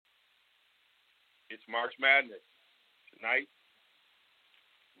It's March Madness. Tonight,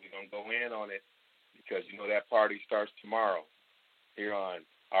 we're going to go in on it because you know that party starts tomorrow here on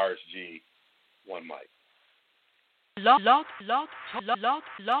RSG One Mic. Talk Radio.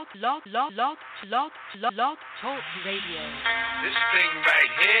 This thing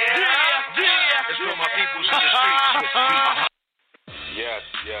right here is for my peoples in the streets. Yes,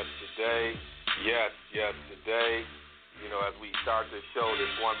 today. You know, as we start this show, this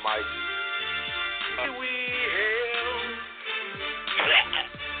One Mic. We hail.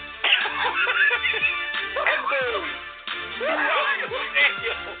 And boom.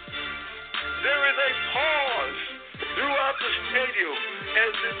 There is a pause throughout the stadium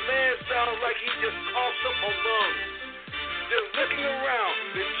as this man sounds like he just coughs up a lung. They're looking around.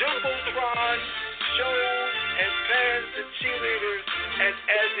 The Jumbotron shows and pans the cheerleaders, and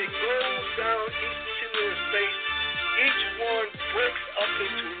as it goes down each cheerleader's face, each one breaks up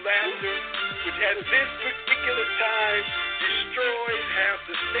into laughter, which at this particular time destroys half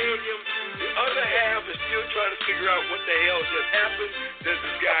the stadium. The other half is still trying to figure out what the hell just happened. Does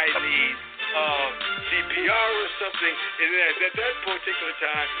this guy need CPR or something? And at that particular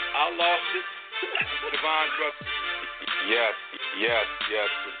time, I lost it. Devon brother. Yes.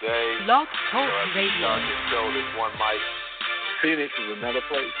 Today, Talk Radio. Start this show, this One Mic. Phoenix is another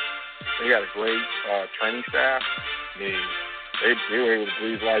place. They got a great training staff. I mean, they were able to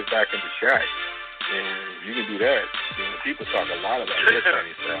breathe life back into Shaq. And you can do that. You know, people talk a lot about their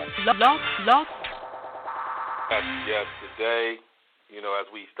training staff. Yes, today, you know, as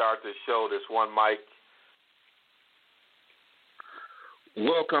we start this show, this One Mic.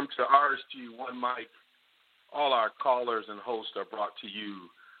 Welcome to RSG One Mic. All our callers and hosts are brought to you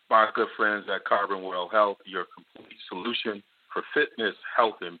by our good friends at Carbon World Health, your complete solution for fitness,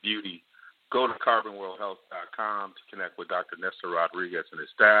 health, and beauty. Go to carbonworldhealth.com to connect with Dr. Nestor Rodriguez and his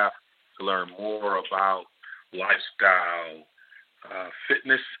staff to learn more about lifestyle,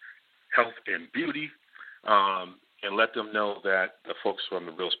 fitness, health, and beauty, and let them know that the folks from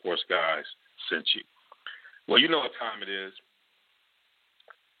the Real Sports Guys sent you. Well, you know what time it is.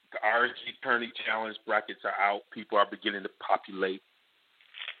 The RSG Tourney Challenge brackets are out. People are beginning to populate.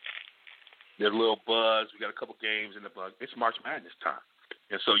 There's a little buzz. We got a couple games in the bug. It's March Madness time.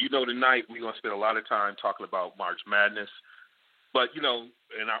 And so, you know, tonight we're going to spend a lot of time talking about March Madness. But, you know,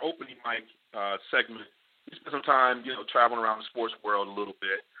 in our opening mic segment, we spend some time, you know, traveling around the sports world a little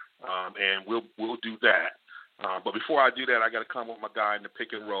bit, and we'll do that. But before I do that, I got to come with my guy in the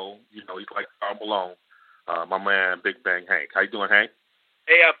pick and roll. You know, he's like Carl Malone, my man, Big Bang Hank. How you doing, Hank?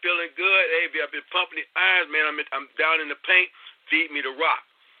 Hey, I'm feeling good. Hey, I've been pumping the irons, man. I'm down in the paint. Feed me the rock.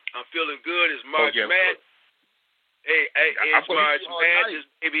 I'm feeling good. It's March Madness. Hey, it's March Madness,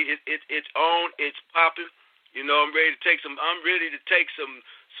 baby. It's on. It's popping. You know, I'm ready to take some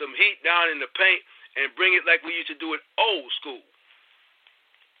heat down in the paint and bring it like we used to do it old school.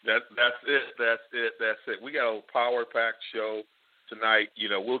 That's it. We got a power-packed show tonight.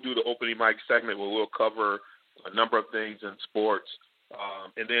 You know, we'll do the opening mic segment where we'll cover a number of things in sports.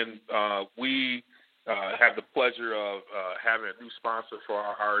 And then we have the pleasure of having a new sponsor for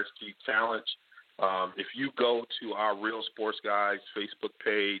our RSG Challenge. If you go to our Real Sports Guys Facebook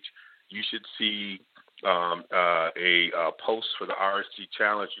page, you should see a post for the RSG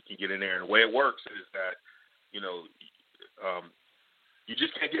Challenge. You can get in there. And the way it works is that, you know, you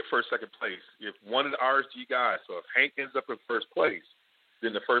just can't get first, second place. If one of the RSG guys, so if Hank ends up in first place,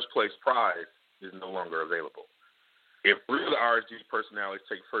 then the first place prize is no longer available. If three of the RSG personalities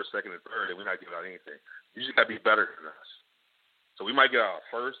take first, second, and third, then we're not giving out anything. You just got to be better than us. So we might get our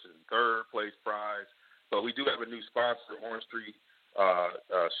first and third place prize. But we do have a new sponsor, Orange Street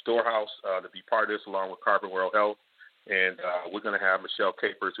Storehouse, to be part of this along with Carbon World Health. And we're going to have Michelle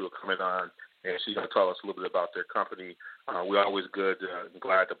Capers who will come in on, and she's going to tell us a little bit about their company. We're always good and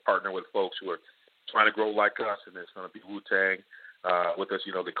glad to partner with folks who are trying to grow like us, and it's going to be Wu-Tang. With us,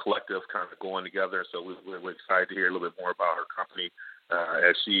 you know, the collective kind of going together. So we're excited to hear a little bit more about her company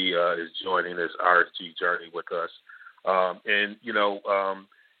as she is joining this RSG journey with us. And then, you know,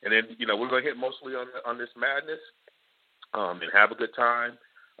 we're going to hit mostly on this madness and have a good time.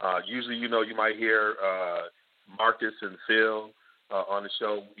 Usually, you know, you might hear Marcus and Phil on the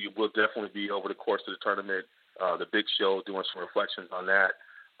show. You will definitely be over the course of the tournament, the big show, doing some reflections on that.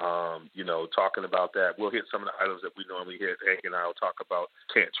 You know, talking about that. We'll hit some of the items that we normally hit. Hank and I will talk about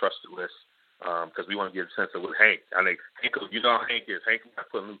Can't Trust the List because we want to get a sense of what Hank. I think Hank, you know how Hank is. Hank might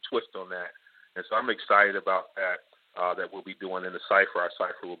put a new twist on that. And so I'm excited about that we'll be doing in the Cypher. Our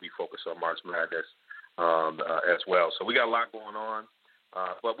Cypher will be focused on March Madness as well. So we got a lot going on.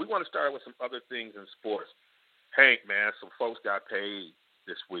 But we want to start with some other things in sports. Hank, man, some folks got paid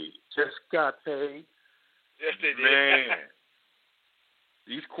this week. just got paid. Yes, they did. Man,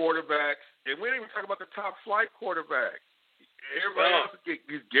 these quarterbacks, and we didn't even talk about the top flight quarterbacks. Everybody else get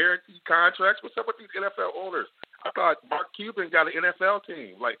these guaranteed contracts. What's up with these NFL owners? I thought Mark Cuban got an NFL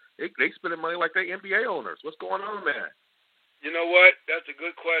team. Like they spending money like they NBA owners. What's going on, man? You know what? That's a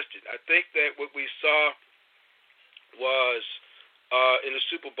good question. I think that what we saw was in the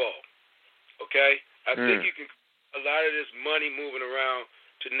Super Bowl. Okay, I think you can a lot of this money moving around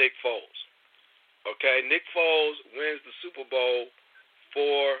to Nick Foles. Okay, Nick Foles wins the Super Bowl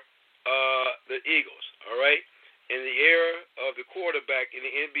for the Eagles. All right, in the era of the quarterback in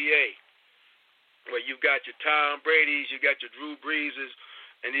the NBA, where you've got your Tom Brady's, you got your Drew Breeses,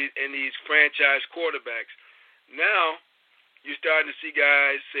 and these franchise quarterbacks. Now you're starting to see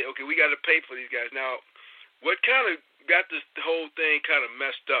guys say, okay, we got to pay for these guys. Now, what kind of got this whole thing kind of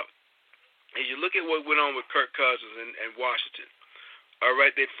messed up is you look at what went on with Kirk Cousins and Washington. All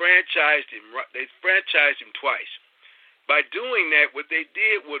right, they franchised him. They franchised him twice. By doing that, what they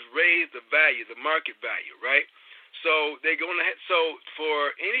did was raise the value, the market value, right? So they're going to so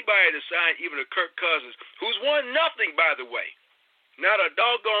for anybody to sign even a Kirk Cousins, who's won nothing, by the way, not a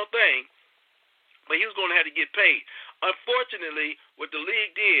doggone thing, but he was going to have to get paid. Unfortunately, what the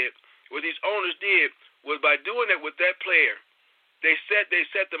league did, what these owners did, was by doing that with that player, they set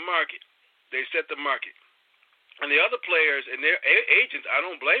the market. They set the market. And the other players and their agents, I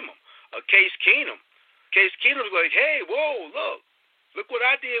don't blame them. Case Keenum's like, hey, whoa, look what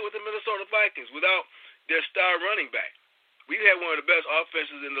I did with the Minnesota Vikings without their star running back. We had one of the best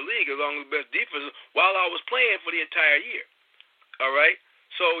offenses in the league along with the best defenses while I was playing for the entire year. All right?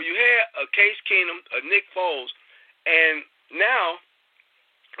 So you had a Case Keenum, a Nick Foles, and now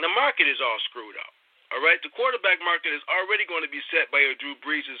the market is all screwed up. All right? The quarterback market is already going to be set by your Drew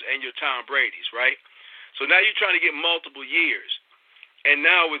Breeses and your Tom Brady's, right? So now you're trying to get multiple years. And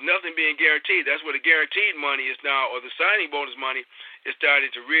now with nothing being guaranteed, that's where the guaranteed money is now, or the signing bonus money is starting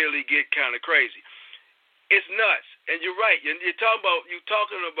to really get kind of crazy. It's nuts. And you're right. You're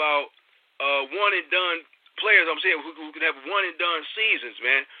talking about one and done players, I'm saying, who can have one and done seasons,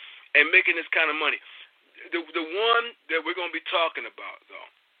 man, and making this kind of money. The one that we're going to be talking about, though,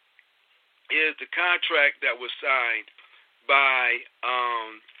 is the contract that was signed by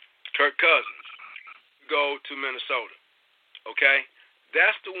Kirk Cousins go to Minnesota. Okay?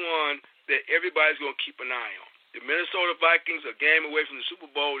 That's the one that everybody's going to keep an eye on. The Minnesota Vikings are a game away from the Super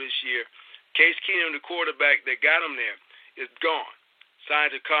Bowl this year. Case Keenum, the quarterback that got him there, is gone.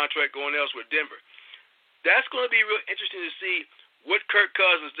 Signs a contract going elsewhere, Denver. That's going to be real interesting to see what Kirk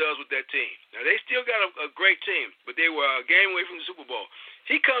Cousins does with that team. Now, they still got a great team, but they were a game away from the Super Bowl.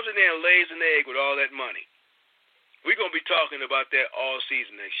 He comes in there and lays an egg with all that money. We're going to be talking about that all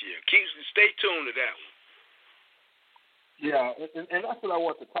season next year. Stay tuned to that one. Yeah, and that's what I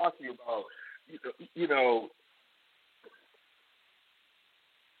want to talk to you about. You know,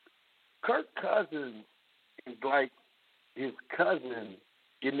 Kirk Cousins is like his cousin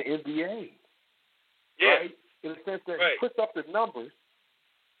in the NBA, right? In the sense that he puts up the numbers,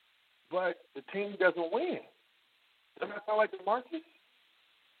 but the team doesn't win. Doesn't that sound like the market?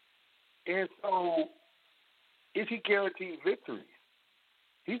 And so, is he guaranteed victories?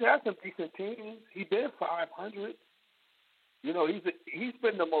 He's had some decent teams. He's been 500. You know, he's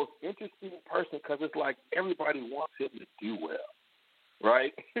been the most interesting person because it's like everybody wants him to do well,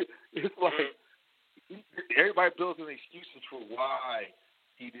 right? It's like everybody builds in excuses for why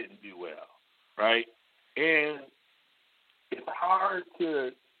he didn't do well, right? And it's hard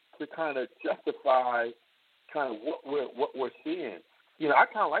to kind of justify kind of what we're seeing. You know, I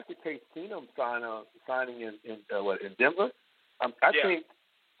kind of like the Case Keenum signing in Denver. I think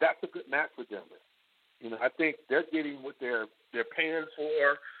that's a good match for Denver. You know, I think they're getting what they're paying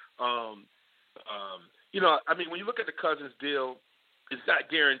for. You know, I mean, when you look at the Cousins deal, it's not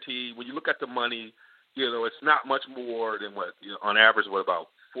guaranteed. When you look at the money, you know, it's not much more than what, you know, on average, about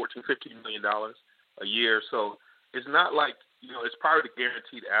 $14, $15 million a year. So it's not like, you know, it's part of the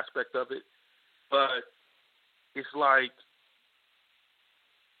guaranteed aspect of it, but it's like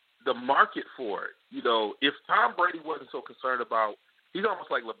the market for it. You know, if Tom Brady wasn't so concerned about, he's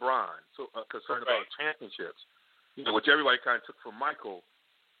almost like LeBron, so concerned about championships, you know, which everybody kind of took from Michael,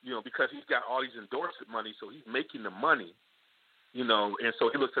 you know, because he's got all these endorsement money, so he's making the money, you know, and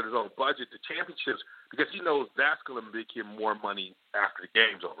so he looks at his own budget, the championships, because he knows that's going to make him more money after the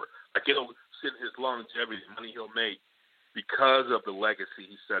game's over. Like, it'll sit his longevity, the money he'll make because of the legacy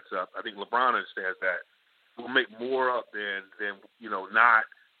he sets up. I think LeBron understands that. Will make more up than you know, not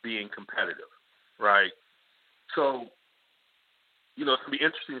being competitive, right? So, you know, it's going to be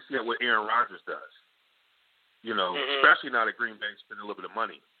interesting to see what Aaron Rodgers does, you know, especially now that Green Bay spending a little bit of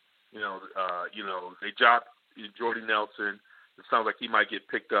money. They dropped Jordy Nelson. It sounds like he might get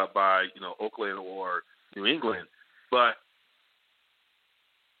picked up by Oakland or New England, but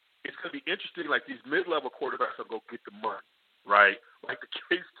it's going to be interesting. Like these mid-level quarterbacks will go get the money, right? Like the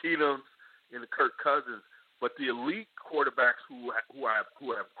Case Keenums and the Kirk Cousins. But the elite quarterbacks who have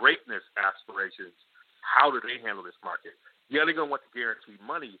greatness aspirations, how do they handle this market? Yeah, they're going to want to guarantee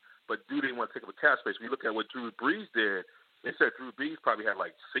money, but do they want to take up a cap space? When you look at what Drew Brees did, they said Drew Brees probably had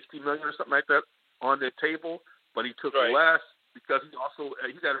like $60 million or something like that on the table, but he took less because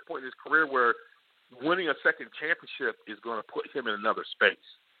he's at a point in his career where winning a second championship is going to put him in another space.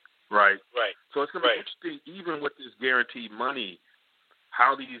 Right. So it's going to be interesting, even with this guaranteed money,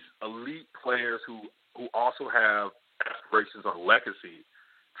 how these elite players who also have aspirations on legacy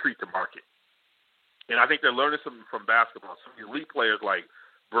treat the market. And I think they're learning something from basketball. Some of the elite players like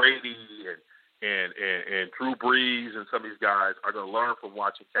Brady and Drew Brees and some of these guys are going to learn from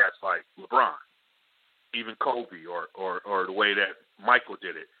watching cats like LeBron, even Kobe, or the way that Michael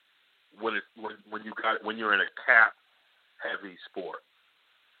did it when you're in a cap heavy sport.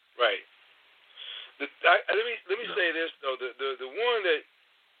 Right. Let me say this though. The one that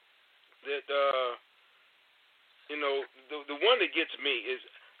the one that gets me is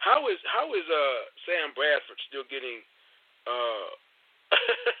how is Sam Bradford still getting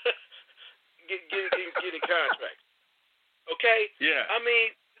getting contracts? Okay. Yeah. I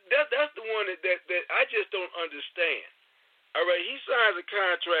mean that's the one that I just don't understand. All right, he signs a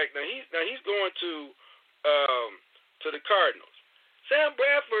contract now. He's going to the Cardinals. Sam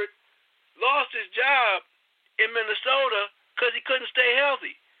Bradford lost his job in Minnesota because he couldn't stay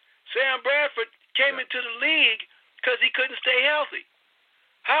healthy. Sam Bradford came into the league because he couldn't stay healthy.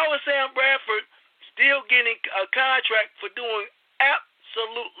 How is Sam Bradford still getting a contract for doing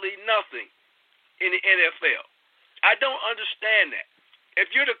absolutely nothing in the NFL? I don't understand that.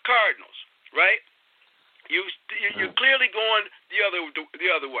 If you're the Cardinals, right, you're clearly going the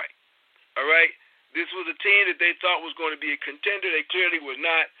other way. All right? This was a team that they thought was going to be a contender. They clearly was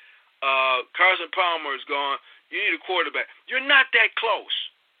not. Carson Palmer is gone. You need a quarterback. You're not that close,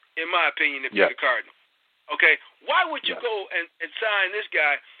 in my opinion, if you're the Cardinals. Okay? Why would you go and sign this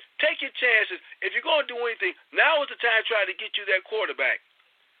guy? Take your chances. If you're going to do anything, now is the time to try to get you that quarterback.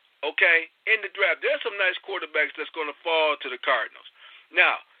 Okay? In the draft. There's some nice quarterbacks that's going to fall to the Cardinals.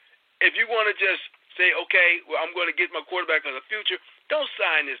 Now, if you want to just say, okay, well, I'm going to get my quarterback in the future, don't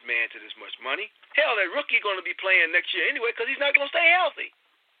sign this man to this much money. Hell, that rookie going to be playing next year anyway because he's not going to stay healthy.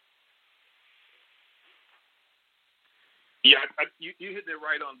 Yeah, you hit it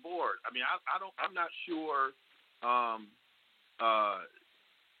right on board. I mean, I'm not sure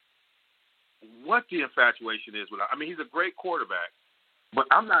what the infatuation is with. I mean, he's a great quarterback, but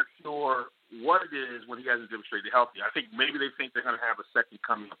I'm not sure what it is when he hasn't demonstrated healthy. I think maybe they think they're going to have a second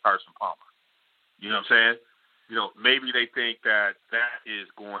coming of Carson Palmer. You know what I'm saying? Maybe they think that is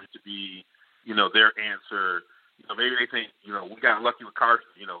going to be, their answer. Maybe they think, we got lucky with Carson.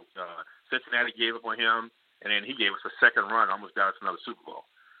 Cincinnati gave up on him, and then he gave us a second run, almost got us another Super Bowl,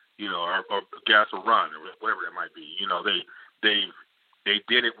 or got us a run, or whatever that might be. They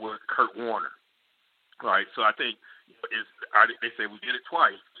did it with Kurt Warner, right? So I think they say we did it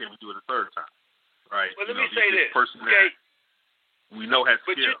twice. Can we do it a third time, right? Well, let me say this. Okay. We know has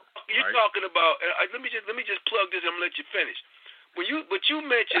but skill. You're right? talking about. Let me just plug this. I'm gonna let you finish. But you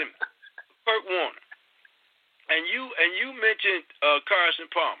mentioned Kurt Warner, and you mentioned Carson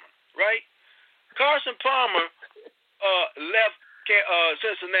Palmer, right? Carson Palmer left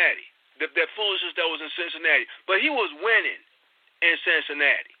Cincinnati. That foolishness that was in Cincinnati, but he was winning in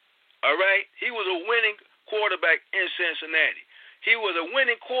Cincinnati. All right, he was a winning quarterback in Cincinnati. He was a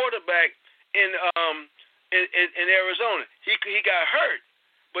winning quarterback in Arizona. He got hurt,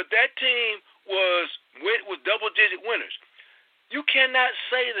 but that team was double-digit winners. You cannot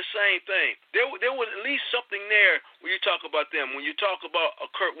say the same thing. There was at least something there when you talk about them. When you talk about a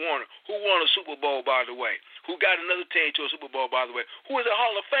Kurt Warner, who won a Super Bowl, by the way, who got another team to a Super Bowl, by the way, who is a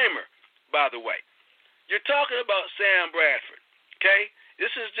Hall of Famer, by the way. You're talking about Sam Bradford, okay?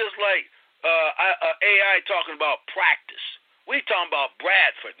 This is just like AI talking about practice. We talking about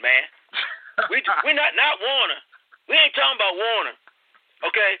Bradford, man. We're not Warner. We ain't talking about Warner.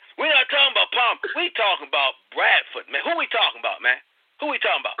 Okay? We're not talking about Palmer. We talking about Bradford, man. Who we talking about, man? Who we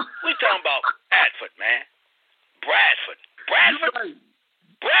talking about? We talking about Bradford, man. Bradford.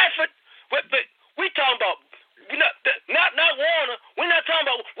 But we talking about not Warner. We're not talking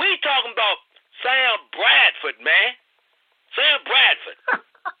about. We talking about Sam Bradford, man. Sam Bradford.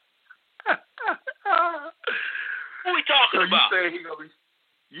 Who we talking about?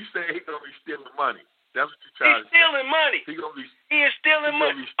 You say he gonna be stealing money. That's what you're trying to say. He's stealing money. He is stealing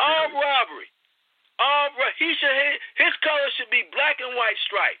armed robbery. His color should be black and white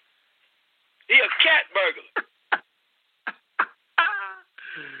stripe. He a cat burglar.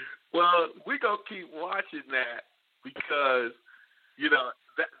 Well, we're going to keep watching that because,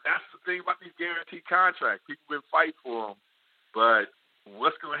 that's the thing about these guaranteed contracts. People been fighting for them, but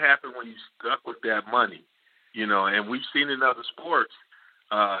what's going to happen when you're stuck with that money? And we've seen in other sports,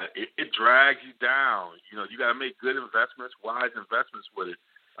 it drags you down. You got to make good investments, wise investments with it,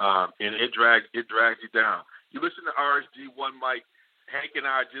 and it drags you down. You listen to RSG One Mic. Hank and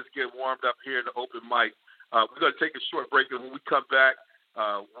I just get warmed up here in the open mic. We're going to take a short break, and when we come back,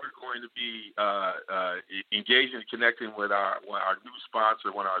 we're going to be engaging and connecting with our new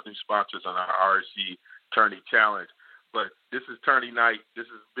sponsor, one of our new sponsors on our RSG Tourney Challenge. But this is Tourney night. This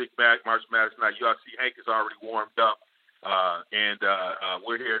is Big Mac March Madness night. You all see Hank is already warmed up, and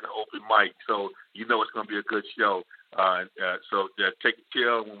we're here in the open mic, so it's going to be a good show. So take a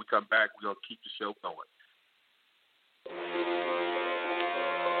chill. When we come back, we're going to keep the show going.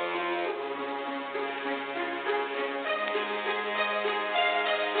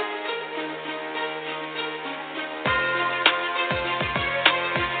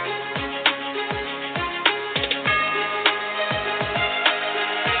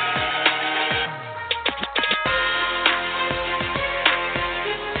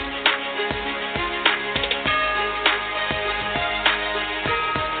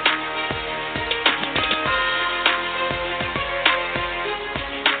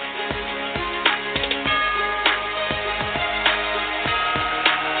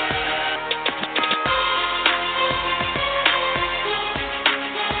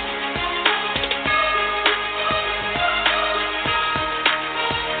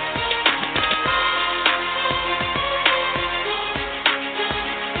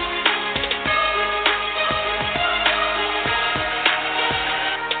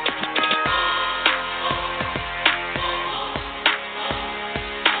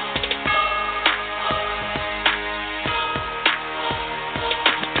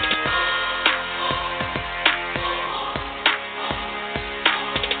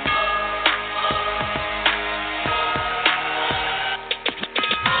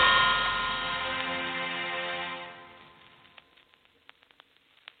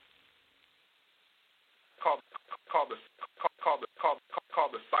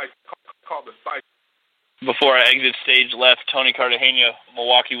 Before I exit stage left, Tony Cartagena,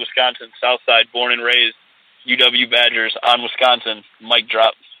 Milwaukee, Wisconsin, Southside, born and raised, UW Badgers on Wisconsin. Mic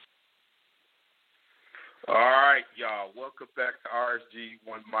drop. All right, y'all. Welcome back to RSG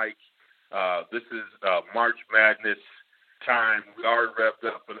One Mic. This is March Madness time. We already wrapped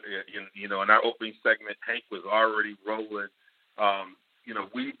up. In our opening segment, Hank was already rolling.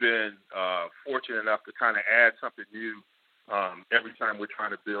 We've been fortunate enough to kind of add something new every time we're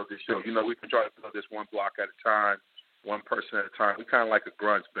trying to build this show. We can try to build this one block at a time, one person at a time. We're kind of like a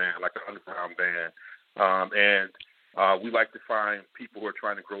grunge band, like an underground band. We like to find people who are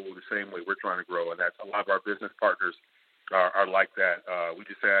trying to grow the same way we're trying to grow, and that's a lot of our business partners are like that. We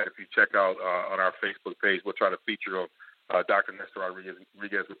just had, if you check out on our Facebook page, we'll try to feature Dr. Nestor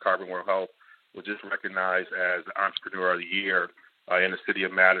Rodriguez with Carbon World Health, was just recognized as the Entrepreneur of the Year in the city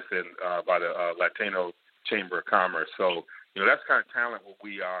of Madison by the Latino Chamber of Commerce. So, that's kind of talent what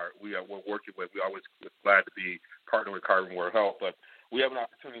we're working with. We're always glad to be partnered with Carbon World Health, but we have an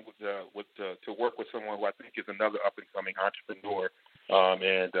opportunity to work with someone who I think is another up-and-coming entrepreneur.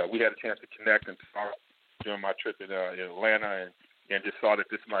 We had a chance to connect and talk during my trip in Atlanta and just saw that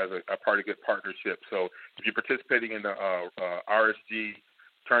this might be a pretty good partnership. So if you're participating in the RSG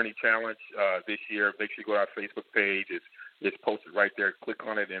Tourney Challenge this year, make sure you go to our Facebook page. It's posted right there. Click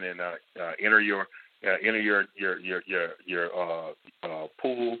on it and then enter your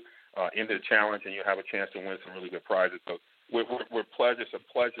pool into the challenge, and you'll have a chance to win some really good prizes. So it's a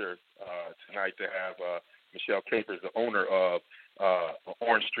pleasure tonight to have Michelle Capers, the owner of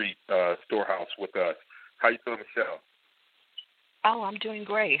Orange Street Storehouse, with us. How you doing, Michelle? Oh, I'm doing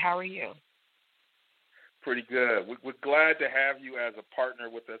great. How are you? Pretty good. We're glad to have you as a partner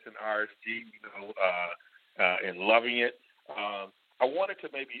with us in RSG, and loving it. I wanted to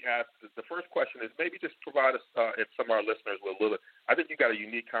maybe ask, the first question is maybe just provide us and some of our listeners with a little, I think you got a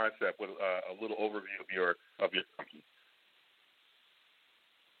unique concept with a little overview of your company.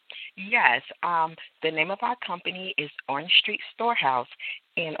 Yes. The name of our company is Orange Street Storehouse,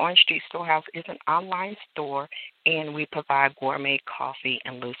 and Orange Street Storehouse is an online store, and we provide gourmet coffee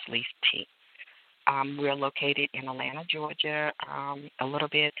and loose leaf tea. We're located in Atlanta, Georgia, a little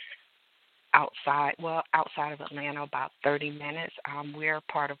bit outside of Atlanta, about 30 minutes. We're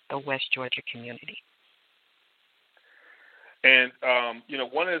part of the West Georgia community. And,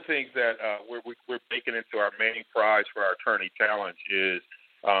 one of the things that we're baking into our main prize for our attorney challenge is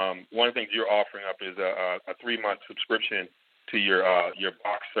one of the things you're offering up is a 3-month subscription to your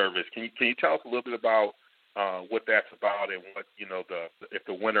box service. Can you tell us a little bit about what that's about and what, if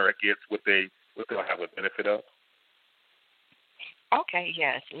the winner gets what they'll have a benefit of? Okay,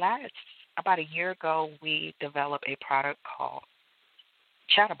 yes. About a year ago, we developed a product called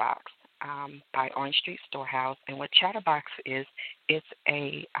Chatterbox by Orange Street Storehouse. And what Chatterbox is, it's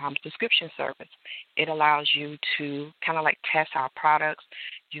a subscription service. It allows you to kind of like test our products.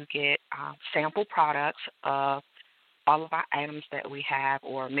 You get sample products of all of our items that we have,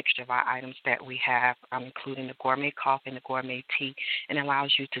 or a mixture of our items that we have, including the gourmet coffee and the gourmet tea, and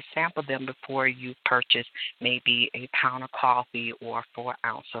allows you to sample them before you purchase maybe a pound of coffee or 4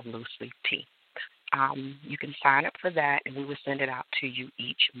 ounces of loose leaf tea. You can sign up for that, and we will send it out to you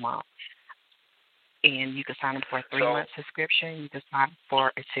each month. And you can sign up for a 3-month subscription. You can sign up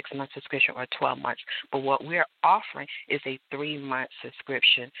for a 6-month subscription or 12 months. But what we're offering is a 3-month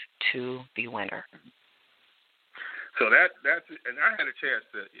subscription to the winner. So that's and I had a chance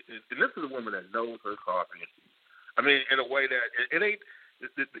to. And this is a woman that knows her coffee. I mean, in a way that it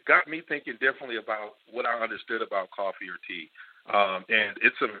got me thinking differently about what I understood about coffee or tea. And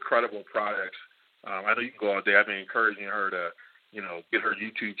it's some incredible products. I know you can go all day. I've been encouraging her to, get her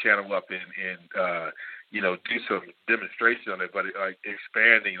YouTube channel up and do some demonstration on it, but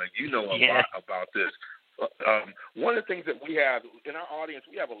expanding, a lot about this. One of the things that we have in our audience,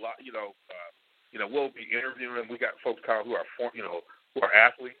 we have a lot, we'll be interviewing. We got folks who are, who are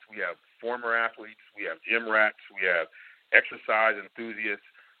athletes. We have former athletes. We have gym rats. We have exercise enthusiasts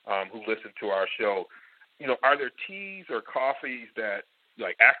who listen to our show. Are there teas or coffees that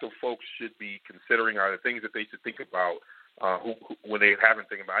active folks should be considering? Are there things that they should think about when they haven't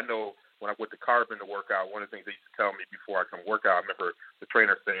thinking about? I know when I went to Carbon to work out, one of the things they used to tell me before I come work out, I remember the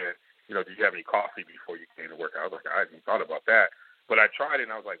trainer saying, do you have any coffee before you came to work out? I was like, I hadn't thought about that. But I tried it,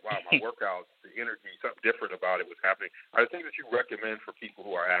 and I was like, wow, my workouts, the energy, something different about it was happening. Are there things that you recommend for people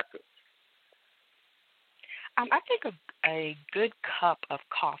who are active? I think a good cup of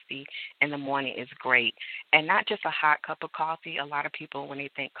coffee in the morning is great, and not just a hot cup of coffee. A lot of people, when they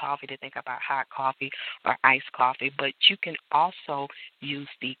think coffee, they think about hot coffee or iced coffee, but you can also use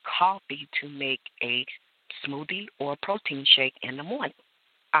the coffee to make a smoothie or a protein shake in the morning.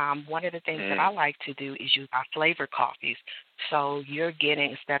 One of the things that I like to do is use our flavor coffees. So you're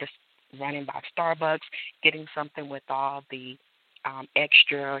getting, instead of running by Starbucks, getting something with all the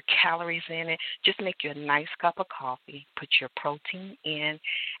extra calories in it, just make you a nice cup of coffee, put your protein in,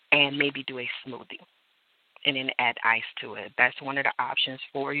 and maybe do a smoothie, and then add ice to it. That's one of the options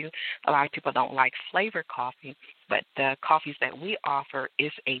for you. A lot of people don't like flavor coffee, but the coffees that we offer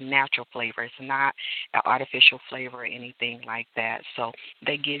is a natural flavor. It's not an artificial flavor or anything like that. So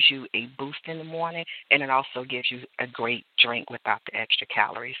that gives you a boost in the morning, and it also gives you a great drink without the extra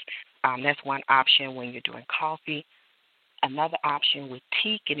calories. That's one option when you're doing coffee. Another option with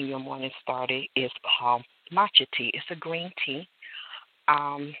tea, getting your morning started, is called matcha tea. It's a green tea.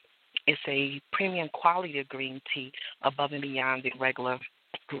 It's a premium quality of green tea above and beyond the regular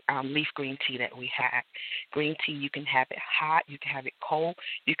leaf green tea that we have. Green tea, you can have it hot, you can have it cold,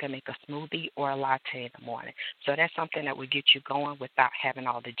 you can make a smoothie or a latte in the morning. So that's something that will get you going without having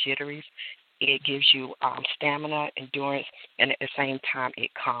all the jitteries. It gives you stamina, endurance, and at the same time,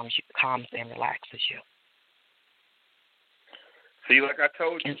 it calms and relaxes you. See, like I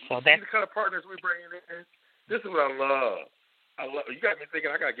told you, so these are the kind of partners we bring in. This is what I love. You got me thinking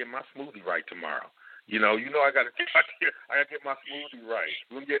I got to get my smoothie right tomorrow. I got to get my smoothie right.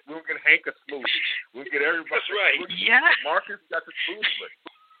 We'll get Hank a smoothie. We'll get everybody. That's right. Yeah. Marcus got the smoothie.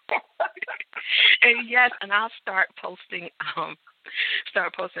 And yes, and I'll start posting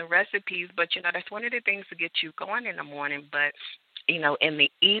recipes. But that's one of the things to get you going in the morning. But in the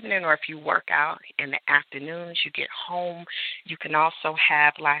evening, or if you work out in the afternoons, you get home, you can also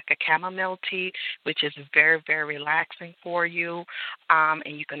have like a chamomile tea, which is very, very relaxing for you.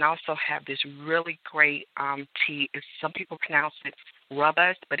 And you can also have this really great tea. Some people pronounce it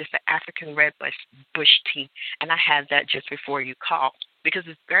robust, but it's the African red bush tea. And I had that just before you called, because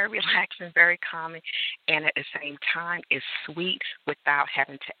it's very relaxing, very calming, and at the same time, it's sweet without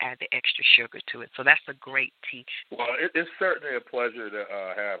having to add the extra sugar to it. So that's a great tea. Well, it's certainly a pleasure to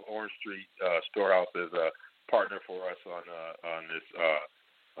have Orange Street Storehouse as a partner for us on this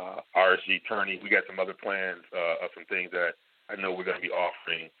RSG tourney. We got some other plans of some things that I know we're going to be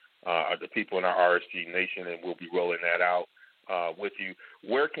offering the people in our RSG Nation, and we'll be rolling that out with you.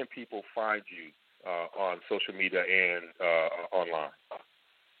 Where can people find you on social media and online?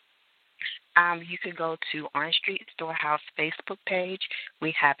 You can go to Orange Street Storehouse Facebook page.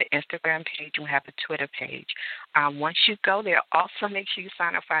 We have an Instagram page. We have a Twitter page. Once you go there, also make sure you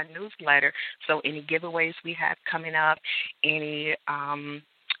sign up for our newsletter. So any giveaways we have coming up, any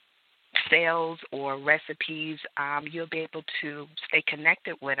sales or recipes, you'll be able to stay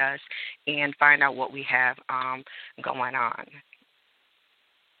connected with us and find out what we have going on.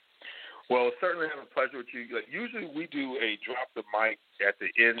 Well, certainly have a pleasure with you. Usually we do a drop the mic at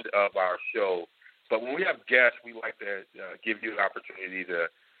the end of our show, but when we have guests, we like to give you an opportunity to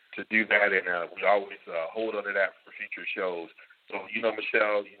do that, and we always hold on to that for future shows. So,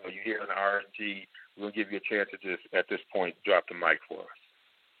 Michelle, you're here on the RSG. We'll give you a chance to just, at this point, drop the mic for us.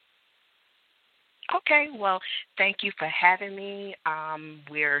 Okay, well, thank you for having me.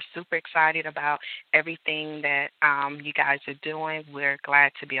 We're super excited about everything that you guys are doing. We're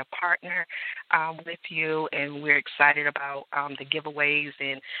glad to be a partner with you, and we're excited about the giveaways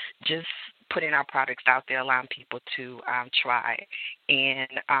and just putting our products out there, allowing people to try.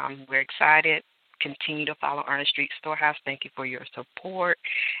 And we're excited. Continue to follow Orange Street Storehouse. Thank you for your support,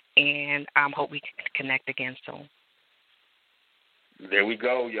 and hope we can connect again soon. There we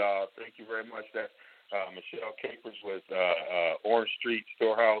go, y'all. Thank you very much. That's Michelle Capers with Orange Street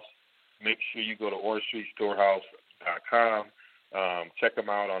Storehouse. Make sure you go to orangestreetstorehouse.com. Check them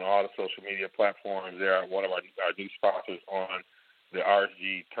out on all the social media platforms. They're one of our new sponsors on the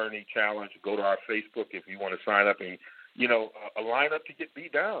RSG Tourney Challenge. Go to our Facebook if you want to sign up and, line up to get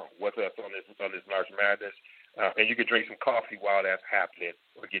beat down with us on this March Madness. And you can drink some coffee while that's happening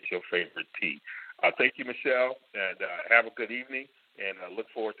or get your favorite tea. Thank you, Michelle, and have a good evening. And look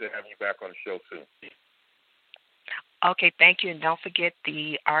forward to having you back on the show soon. Okay, thank you. And don't forget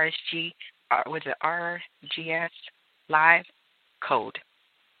the RSG, RGS Live code.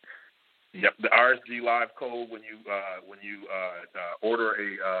 Yep, the RSG Live code when you order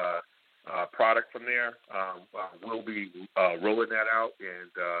a product from there, we'll be rolling that out.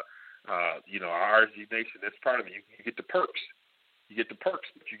 And, our RSG Nation, that's part of it. You get the perks. You get the perks,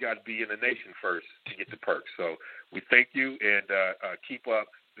 but you got to be in the nation first to get the perks. So we thank you, and keep up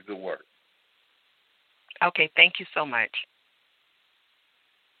the good work. Okay, thank you so much.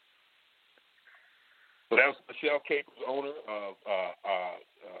 So that was Michelle Capers, owner of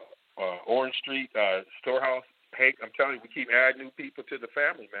Orange Street Storehouse. Hey, I'm telling you, we keep adding new people to the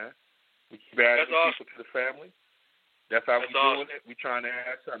family, man. We keep adding people to the family. That's how we're doing it. We're trying to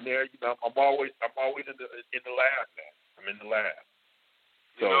add something there. I'm always in the lab, man. I'm in the lab.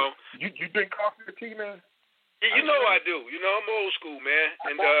 So you drink coffee or tea, man? Yeah, I do. I'm old school, man.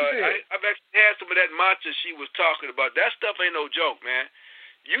 And I've actually had some of that matcha she was talking about. That stuff ain't no joke, man.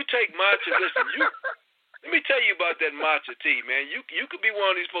 You take matcha, listen, let me tell you about that matcha tea, man. You could be one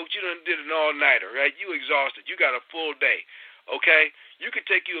of these folks, you done did an all-nighter, right? You exhausted. You got a full day, okay? You could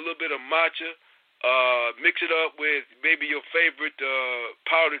take you a little bit of matcha, mix it up with maybe your favorite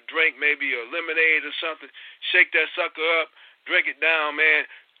powdered drink, maybe a lemonade or something. Shake that sucker up, drink it down, man.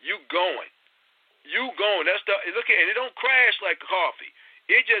 You going. That stuff, look at it, it don't crash like coffee.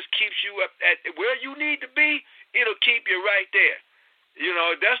 It just keeps you up at where you need to be. It'll keep you right there.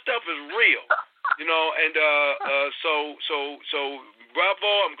 That stuff is real. And so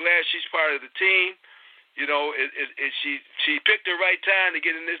bravo. I'm glad she's part of the team. She picked the right time to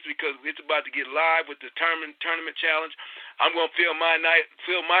get in this because it's about to get live with the tournament challenge. I'm gonna fill my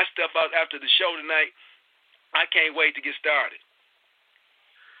stuff out after the show tonight. I can't wait to get started.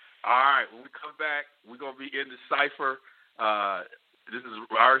 All right, when we come back, we're going to be in the Cypher. This is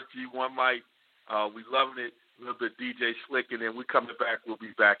RSG One Mic. We loving it. A little bit DJ Slick, and then we coming back. We'll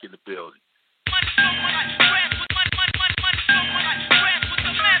be back in the building.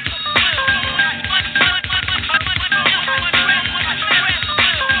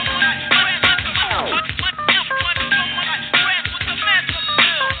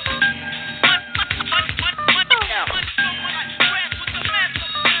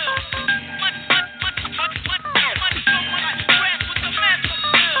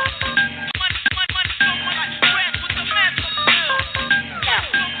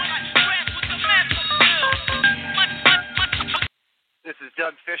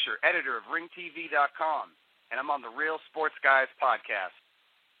 Doug Fisher, editor of RingTV.com, and I'm on the Real Sports Guys podcast.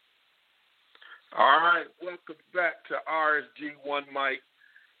 All right, welcome back to RSG One Mic.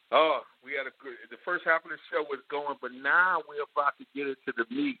 We had the first half of the show was going, but now we're about to get into the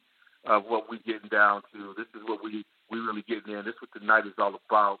meat of what we're getting down to. This is what we really getting in. This is what the night is all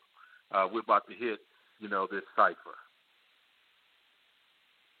about. We're about to hit, this cipher.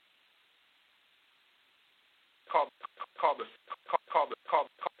 Called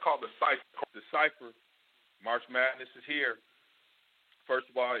the cipher. The cipher. March Madness is here. first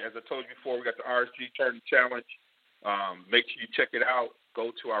of all, as I told you before, we got the RSG Tournament Challenge. Make sure you check it out.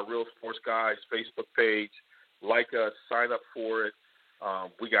 Go to our Real Sports Guys Facebook page, like us, sign up for it.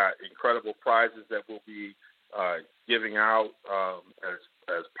 We got incredible prizes that we'll be giving out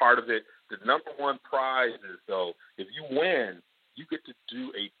as part of it. The number one prize is, though, if you win, you get to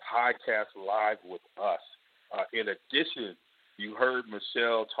do a podcast live with us. In addition, you heard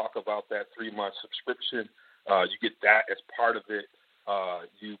Michelle talk about that 3-month subscription. You get that as part of it.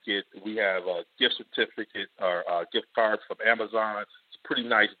 We have a gift certificate or gift cards from Amazon. It's a pretty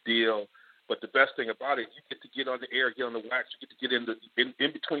nice deal. But the best thing about it, you get to get on the air, get on the wax. You get to get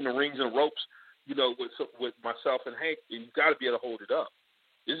in between the rings and ropes, with myself and Hank, and you got to be able to hold it up.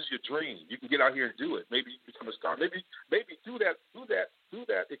 This is your dream. You can get out here and do it. Maybe you become a star. Maybe through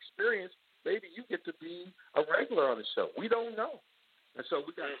that experience, maybe you get to be a regular on the show. We don't know. And so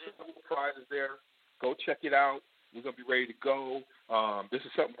we got several prizes there. Go check it out. We're going to be ready to go. This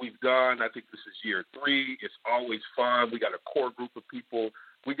is something we've done. I think this is year 3. It's always fun. We got a core group of people.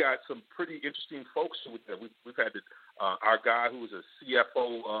 We got some pretty interesting folks with them. We've had our guy who was a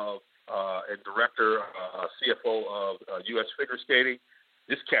CFO of and director, CFO of U.S. Figure Skating.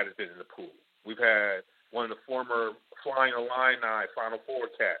 This cat has been in the pool. We've had one of the former Flying Illini Final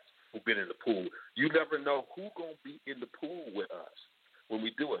Four cats who've been in the pool. You never know who's going to be in the pool with us when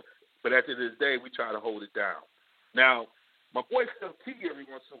we do it. But at the end of the day, we try to hold it down. Now, my boy Phil T every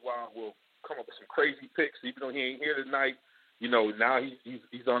once in a while will come up with some crazy picks, even though he ain't here tonight. Now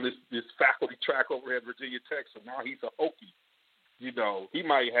he's on this faculty track over at Virginia Tech, so now he's a Hokie. He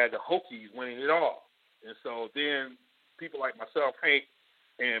might have had the Hokies winning it all. And so then people like myself, Hank,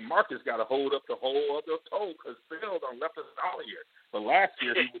 and Marcus got to hold up the whole other toe because Phil done left us out here. But last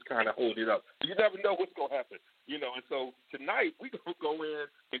year he was kind of holding it up. You never know what's going to happen. And so tonight we're going to go in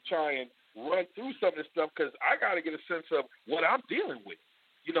and try and run through some of this stuff because I got to get a sense of what I'm dealing with.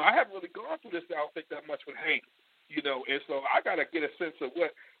 I haven't really gone through this, I don't think, that much with Hank. And so I got to get a sense of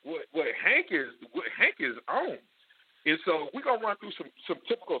what Hank is on. And so we're going to run through some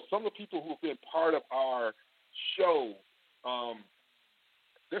of the people who have been part of our show.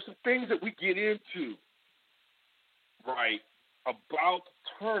 There's some things that we get into, right, about the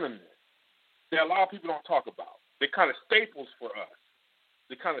tournament that a lot of people don't talk about. They're kind of staples for us.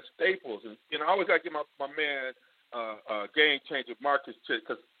 They're kind of staples. And I always got to give my man, Game Changer, Marcus,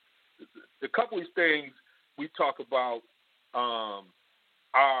 because a couple of these things we talk about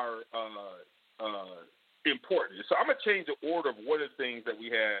are important. So I'm going to change the order of one of the things that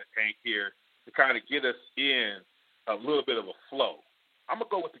we had, Hank, here to kind of get us in a little bit of a flow. I'm going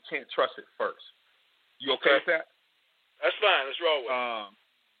to go with the Can't Trust It first. You okay with that? That's fine. Let's roll with it.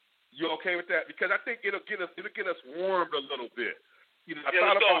 You okay with that? Because I think it'll get us warmed a little bit. I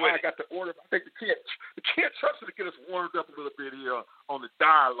thought about how I got the order. I think the Can't Trust It to get us warmed up a little bit here on the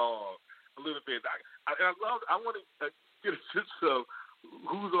dialogue a little bit. I want to get a sense of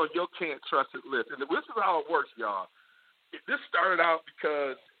who's on your Can't Trust It list. And this is how it works, y'all. This started out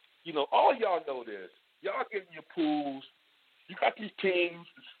because, all y'all know this. Y'all get in your pools. You got these teams.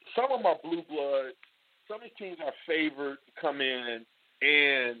 Some of them are blue blood. Some of these teams are favored to come in,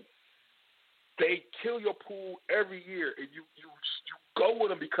 and they kill your pool every year, and you go with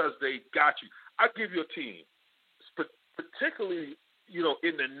them because they got you. I'll give you a team, particularly,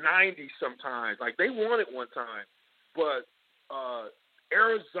 in the 90s sometimes. Like, they won it one time, but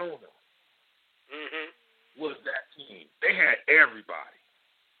Arizona was that team. They had everybody.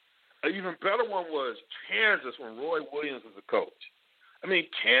 An even better one was Kansas when Roy Williams was the coach. I mean,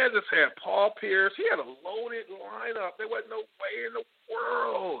 Kansas had Paul Pierce. He had a loaded lineup. There wasn't no way in the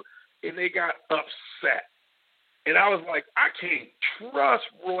world. And they got upset. And I was like, I can't trust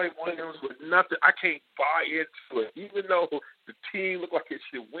Roy Williams with nothing. I can't buy into it. Even though the team looked like it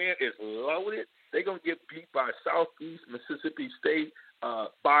should win, it's loaded, they're going to get beat by Southeast Mississippi State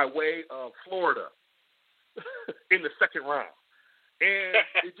by way of Florida in the second round. And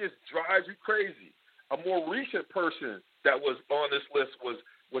it just drives you crazy. A more recent person that was on this list was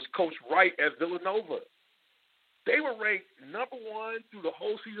Coach Wright at Villanova. They were ranked number 1 through the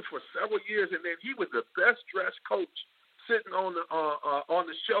whole season for several years, and then he was the best-dressed coach sitting on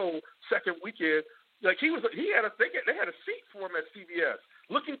the show second weekend. Like they had a seat for him at CBS,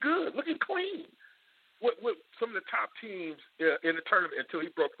 looking good, looking clean, with some of the top teams in the tournament until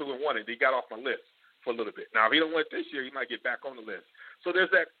he broke through and won it. He got off my list for a little bit. Now, if he don't win this year, he might get back on the list. So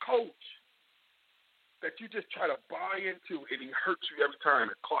there's that coach that you just try to buy into, and he hurts you every time.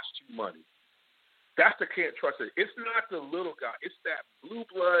 It costs you money. That's the Can't Trust It. It's not the little guy. It's that blue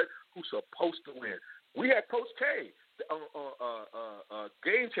blood who's supposed to win. We had Coach K,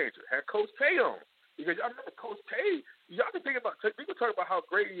 Game Changer, had Coach K on. Because I remember Coach K y'all can think about, people talk about how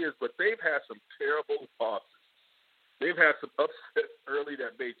great he is, but they've had some terrible losses. They've had some upsets early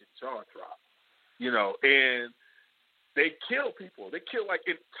that made your jaw drop, and they kill people. They kill like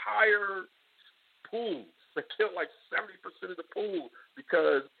entire pools. They kill like 70% of the pool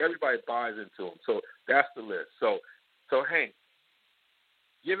because everybody buys into them. So that's the list. So Hank,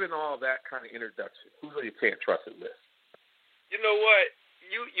 given all that kind of introduction, who's on your can't trust it list? You know what?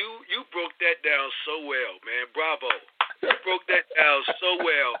 You broke that down so well, man. Bravo. You broke that down so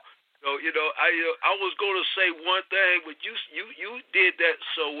well. So I was going to say one thing, but you did that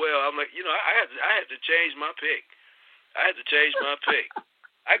so well. I'm like, I had to change my pick. I got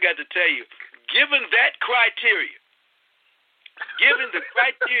to tell you, given that criteria, given the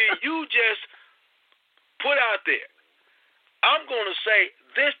criteria you just put out there, I'm going to say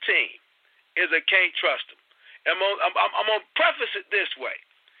this team is a can't trust them. I'm going to preface it this way,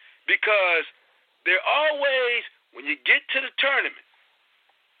 because they're always, when you get to the tournament,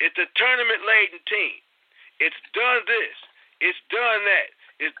 it's a tournament-laden team. It's done this. It's done that.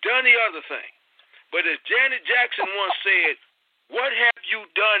 It's done the other thing. But as Janet Jackson once said, what have you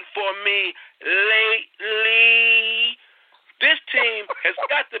done for me lately? This team has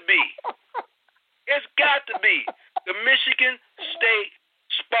got to be. It's got to be the Michigan State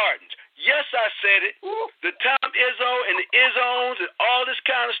Spartans. Yes, I said it. The Tom Izzo and the Izzones and all this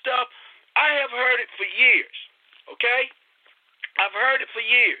kind of stuff, I have heard it for years, okay? I've heard it for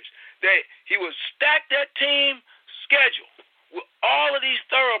years that he would stack that team schedule with all of these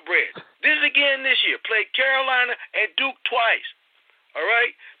thoroughbreds. This is again this year. Played Carolina and Duke twice, all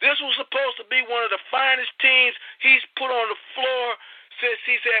right? This was supposed to be one of the finest teams he's put on the floor since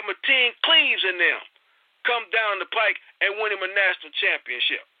he's had Mateen Cleaves in them come down the pike and win him a national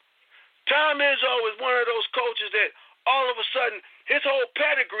championship. Tom Izzo is one of those coaches that all of a sudden his whole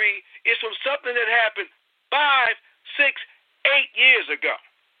pedigree is from something that happened 5, 6, 8 years ago.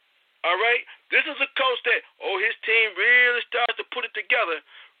 All right? This is a coach that, his team really starts to put it together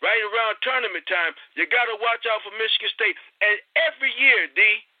right around tournament time. You got to watch out for Michigan State. And every year,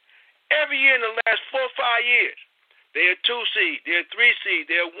 every year in the last 4 or 5 years, they're 2 seed, they're 3 seed,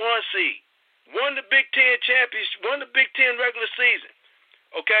 they're 1 seed. Won the Big Ten championship, won the Big Ten regular season.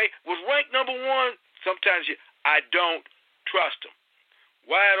 Okay? Was ranked number 1. Sometimes I don't trust them.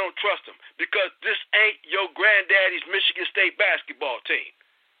 Why I don't trust them? Because this ain't your granddaddy's Michigan State basketball team.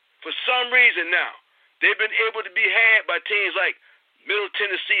 For some reason now, they've been able to be had by teams like Middle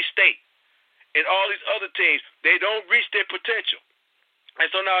Tennessee State and all these other teams. They don't reach their potential. And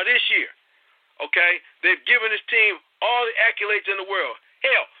so now this year, okay, they've given this team all the accolades in the world.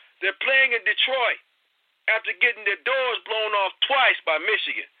 Hell, they're playing in Detroit after getting their doors blown off twice by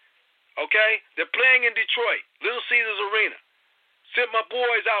Michigan. Okay? They're playing in Detroit, Little Caesars Arena. Sent my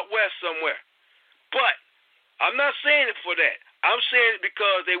boys out west somewhere. But I'm not saying it for that. I'm saying it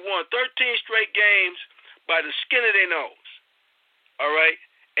because they won 13 straight games by the skin of their nose. All right?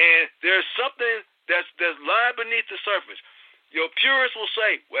 And there's something that's lying beneath the surface. Your purists will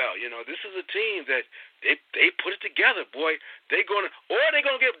say, well, this is a team that they put it together, boy. They're going to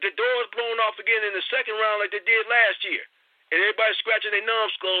get the doors blown off again in the second round like they did last year. And everybody's scratching their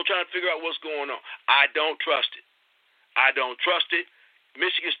numbskull trying to figure out what's going on. I don't trust it.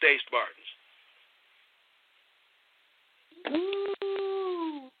 Michigan State Spartans.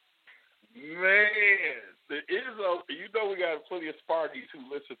 Ooh, man. There is we got plenty of Spartans who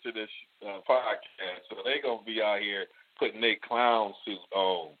listen to this podcast, so they're going to be out here putting their clown suit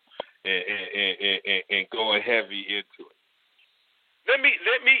on and going heavy into it. Let me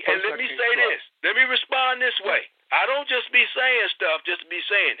say this. Let me respond this way. I don't just be saying stuff just to be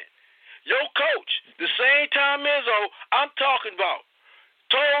saying it. Your coach, the same Tom Izzo I'm talking about,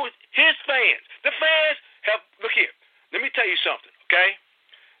 told his fans. The fans have, look here, let me tell you something, okay?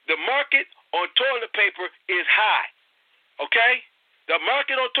 The market on toilet paper is high, okay? The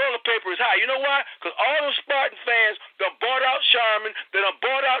market on toilet paper is high. You know why? Because all those Spartan fans done bought out Sharman, they done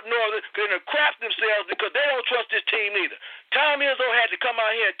bought out Northern, they done crap themselves because they don't trust this team either. Tom Izzo had to come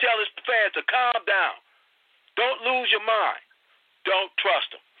out here and tell his fans to calm down. Don't lose your mind. Don't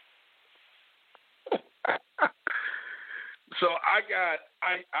trust them. So I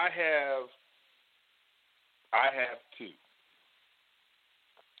have 2.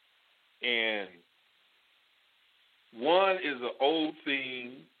 And one is an old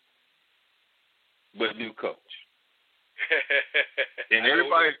theme, but new coach. And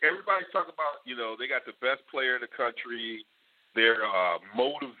everybody's talking about, they got the best player in the country. They're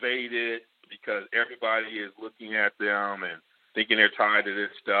motivated because everybody is looking at them and thinking they're tired of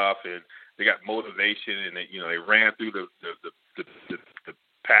this stuff, and they got motivation, and they ran through the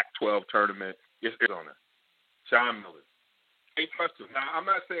Pac-12 tournament. It's on it. Sean Miller. Can't trust him. Now, I'm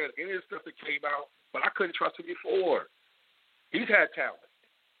not saying any of the stuff that came out, but I couldn't trust him before. He's had talent.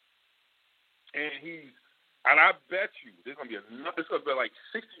 And I bet you there's going to be like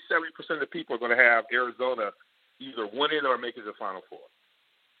 60, 70% of the people are going to have Arizona either winning or making the Final Four.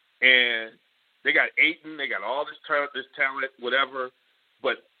 And they got Ayton, they got all this talent, whatever,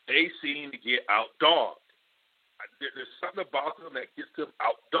 but they seem to get outdogged. There's something about them that gets them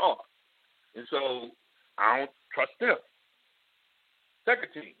outdogged. And so I don't trust them.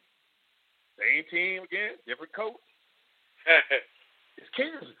 Second team. Same team again, different coach. It's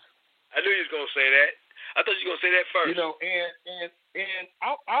Kansas. I knew you was gonna say that. I thought you were gonna say that first. You know, and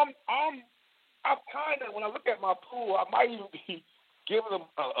I'm kind of, when I look at my pool, I might even be giving them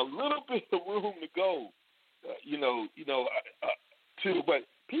a little bit of room to go. But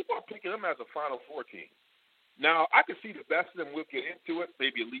people are picking them as a Final Four team. Now, I can see the best of them. We'll get into it,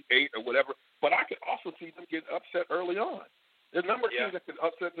 maybe Elite Eight or whatever. But I can also see them getting upset early on. There's a number of teams that can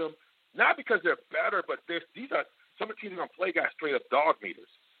upset them, not because they're better, but these are some of the teams that are going to play guys straight up dog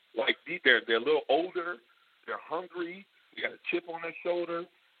meters. Like, they're a little older, they're hungry, they got a chip on their shoulder,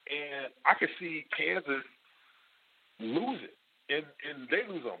 and I can see Kansas lose it. And they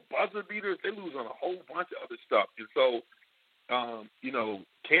lose on buzzer beaters, they lose on a whole bunch of other stuff. And so,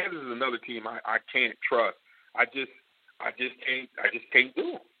 Kansas is another team I can't trust. I just can't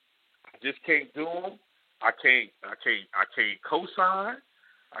do them. I just can't do them. I can't co-sign.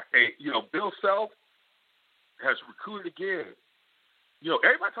 I can't. Bill Self has recruited again.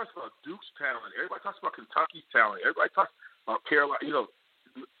 Everybody talks about Duke's talent. Everybody talks about Kentucky's talent. Everybody talks about Carolina.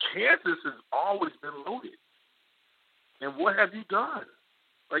 Kansas has always been loaded. And what have you done?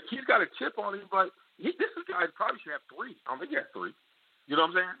 Like, he's got a chip on him, but this guy probably should have 3. I don't think he has 3. You know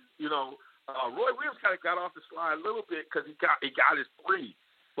what I'm saying? Roy Williams kind of got off the slide a little bit because he got his 3.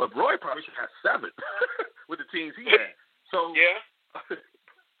 But Roy probably should have 7 with the teams he had. So yeah.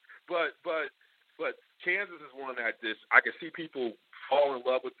 But Kansas is one that I can see people fall in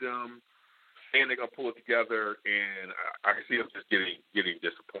love with them, saying they're gonna pull it together, and I can see them just getting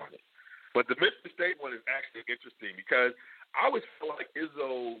disappointed. But the Michigan State one is actually interesting because I always feel like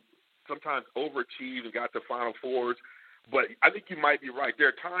Izzo sometimes overachieved and got to Final Fours. But I think you might be right. There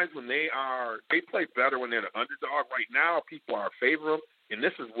are times when they play better when they're the underdog. Right now, people are favoring them, and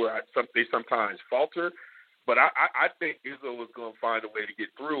this is where they sometimes falter. But I think Izzo is going to find a way to get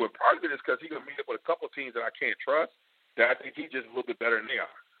through, and part of it is because he's going to meet up with a couple of teams that I can't trust, that I think he's just a little bit better than they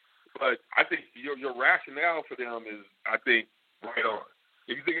are. But I think your rationale for them is, I think, right on.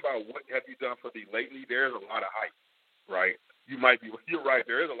 If you think about what have you done for me lately, there's a lot of hype, right? You're right.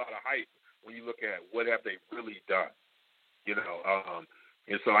 There is a lot of hype when you look at what have they really done,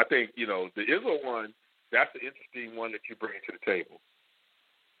 And so I think, the Izzo one, that's the interesting one that you bring to the table.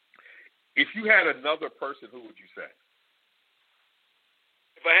 If you had another person, who would you say?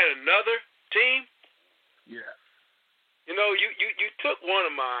 If I had another team? Yeah. You took one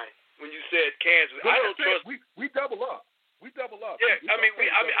of mine when you said Kansas. I don't trust. We double up. Yeah, I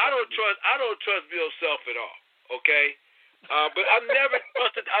don't trust Bill Self at all. Okay, but I've never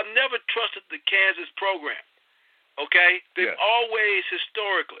trusted the Kansas program. Okay, they've always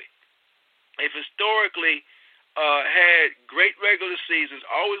historically had great regular seasons,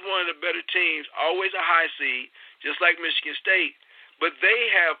 always one of the better teams, always a high seed, just like Michigan State. But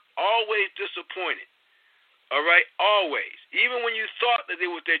they have always disappointed. All right, always. Even when you thought that it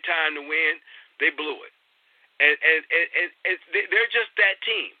was their time to win, they blew it. And they're just that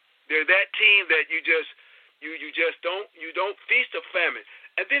team. They're that team that you don't feast or famine.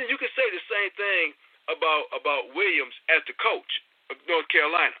 And then you can say the same thing about Williams as the coach of North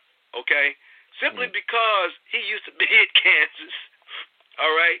Carolina. Okay. Simply because he used to be at Kansas,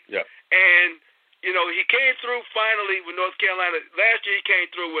 all right? Yeah. And, he came through finally with North Carolina. Last year he came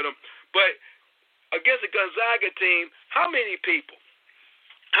through with them. But against the Gonzaga team, how many people,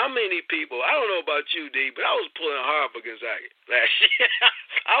 I don't know about you, D, but I was pulling hard for Gonzaga last year.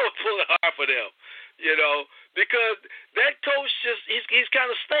 I was pulling hard for them, because that coach he's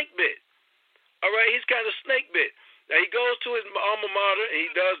kind of snake bit. All right? He's kind of snake bit. Now, he goes to his alma mater, and he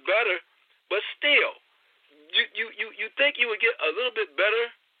does better. But still, you think you would get a little bit better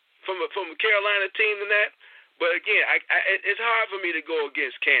from a Carolina team than that? But again, it's hard for me to go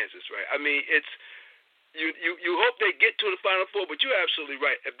against Kansas, right? I mean, it's you hope they get to the Final Four, but you're absolutely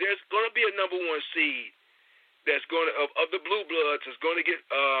right. If there's going to be a number 1 seed that's going to of the Blue Bloods is going to get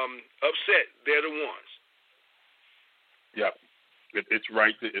upset, they're the ones. Yeah, it's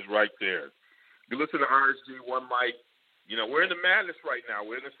right. It's right there. You listen to RSG One Mic. We're in the madness right now.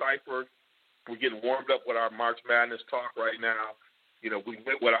 We're in the cipher. We're getting warmed up with our March Madness talk right now. we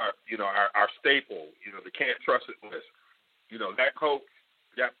went with our staple, the can't trust it list. That coach,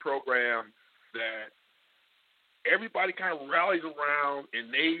 that program that everybody kind of rallies around,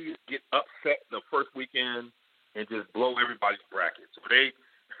 and they get upset the first weekend and just blow everybody's bracket. So they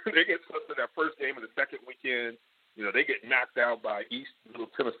get swept in that first game of the second weekend. They get knocked out by East Middle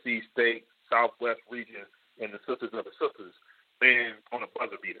Tennessee State, Southwest region, and the Sisters of the Sisters, and on a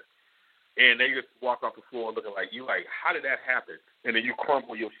buzzer beater. And they just walk off the floor looking like, how did that happen? And then you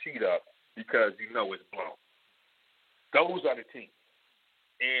crumple your sheet up because it's blown. Those are the teams.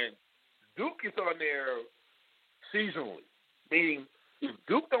 And Duke is on there seasonally, meaning if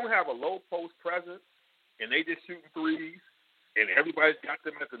Duke don't have a low post presence and they just shooting threes and everybody's got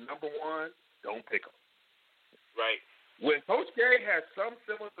them as the number one, don't pick them. Right. When Coach Gary has some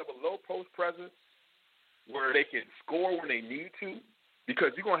semblance of a low post presence where they can score when they need to,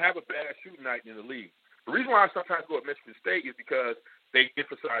 because you're going to have a bad shooting night in the league. The reason why I sometimes go at Michigan State is because they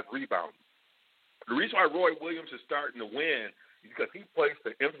emphasize rebounding. The reason why Roy Williams is starting to win is because he placed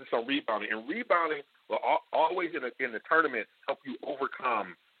the emphasis on rebounding. And rebounding will always in the tournament help you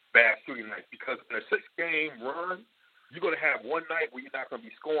overcome bad shooting nights, because in a 6-game run, you're going to have one night where you're not going to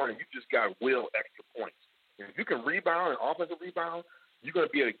be scoring and you just got to will extra points. And if you can rebound and offensive rebound, you're going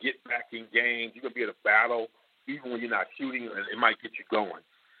to be able to get back in games. You're going to be able to battle even when you're not shooting, and it might get you going.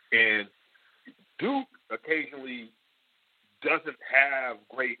 And Duke occasionally doesn't have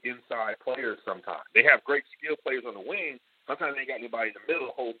great inside players sometimes. They have great skill players on the wing. Sometimes they ain't got anybody in the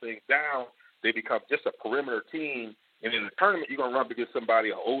middle to hold things down. They become just a perimeter team. And in the tournament, you're going to run up against somebody,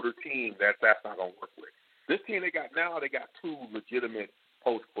 an older team, that's not going to work with. This team they got now, they got two legitimate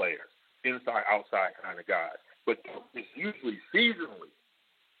post players, inside, outside kind of guys. But it's usually seasonally.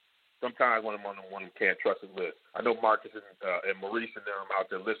 Sometimes when I'm on them can't trust it list. I know Marcus and Maurice and them out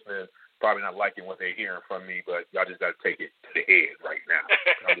there listening, probably not liking what they're hearing from me, but y'all just got to take it to the head right now.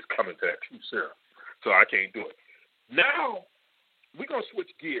 I'm just coming to that too soon. So I can't do it. Now, we're going to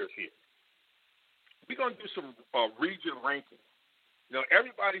switch gears here. We're going to do some region ranking.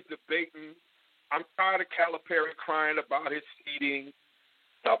 Everybody's debating. I'm tired of Calipari crying about his seeding.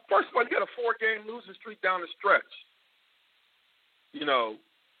 Now, first of all, you got a 4-game losing streak down the stretch.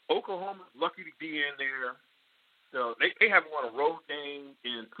 Oklahoma's lucky to be in there. They haven't won a road game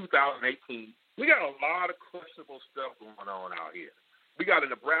in 2018. We got a lot of questionable stuff going on out here. We got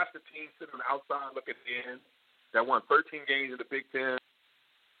a Nebraska team sitting on the outside looking in that won 13 games in the Big Ten.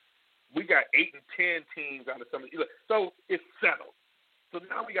 We got 8 and 10 teams out of some of these. So it's settled. So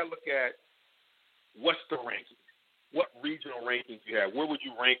now we got to look at what's the ranking. What regional rankings you have? Where would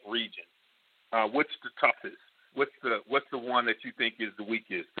you rank region? What's the toughest? What's the one that you think is the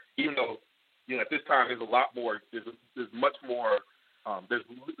weakest? Even though, at this time there's a lot more. There's much more.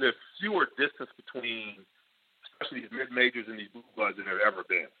 There's fewer distance between, especially these mid majors and these blue bloods than there ever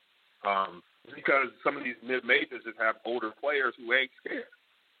been. Because some of these mid majors just have older players who ain't scared.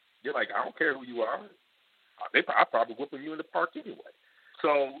 You're like, I don't care who you are. I probably whooping you in the park anyway.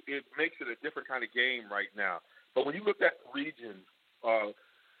 So it makes it a different kind of game right now. But when you look at the regions,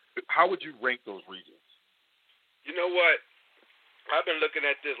 how would you rank those regions? You know what? I've been looking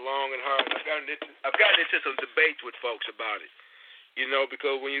at this long and hard. I've gotten into some debates with folks about it.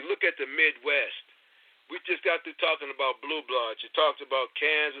 Because when you look at the Midwest, we just got through talking about blue bloods. You talked about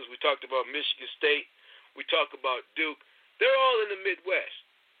Kansas. We talked about Michigan State. We talked about Duke. They're all in the Midwest,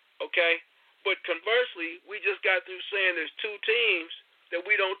 okay? But conversely, we just got through saying there's two teams that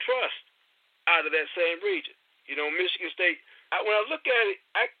we don't trust out of that same region. Michigan State. When I look at it,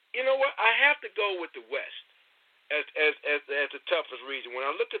 you know what? I have to go with the West as the toughest region. When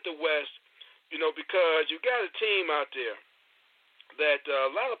I look at the West, because you got a team out there that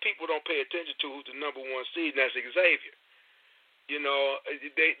a lot of people don't pay attention to, who's the number 1 seed, and that's Xavier. They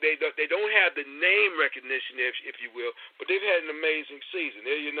don't have the name recognition, if you will, but they've had an amazing season.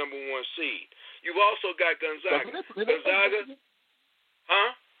 They're your number 1 seed. You've also got Gonzaga. Gonzaga,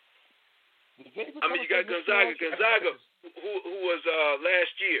 huh? You got Gonzaga. Gonzaga, who was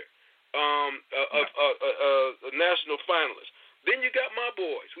last year a national finalist. Then you got my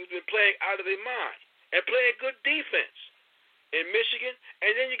boys, who's been playing out of their mind and playing good defense in Michigan,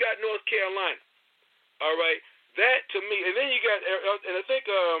 and then you got North Carolina. All right, that to me, and then you got, and I think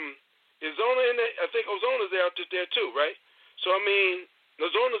Arizona in there. I think Arizona's there too, right? So I mean,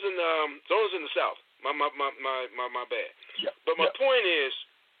 Arizona's in the South. My bad. Yeah. But my point is,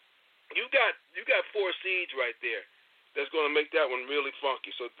 you got 4 seeds right there. That's going to make that one really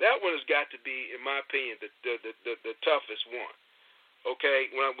funky. So that one has got to be, in my opinion, the toughest one.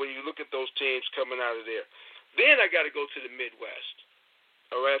 Okay, when you look at those teams coming out of there, then I got to go to the Midwest.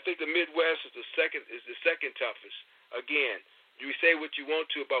 All right, I think the Midwest is the second toughest. Again, You say what you want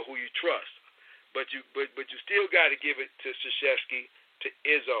to about who you trust, but you still got to give it to Krzyzewski, to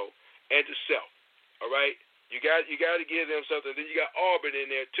Izzo, and to Self. All right, you got to give them something. Then you got Auburn in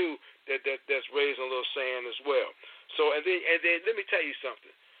there too, that's raising a little sand as well. So and then let me tell you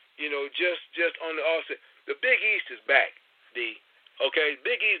something. You know, just on the offset, the Big East is back. Okay,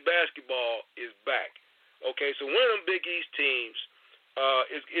 Big East basketball is back. Okay, so one of them Big East teams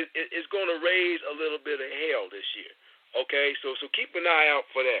is going to raise a little bit of hell this year. Okay, so keep an eye out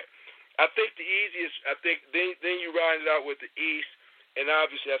for that. I think the easiest. I think then you round it out with the East, and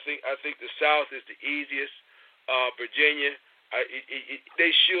obviously I think the South is the easiest. Virginia,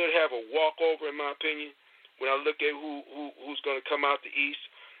 they should have a walkover in my opinion. When I look at who's going to come out the East,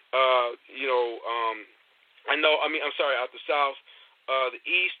 out the South, the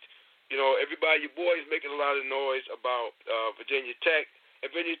East. You know, everybody, your boys making a lot of noise about Virginia Tech, and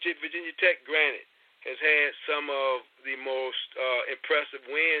Virginia Tech, granted, has had some of the most impressive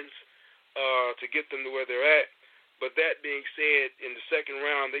wins to get them to where they're at. But that being said, in the second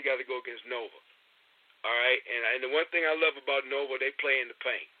round, they got to go against Nova. All right, and the one thing I love about Nova, they play in the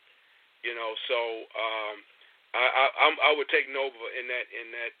paint. You know, so I would take Nova in that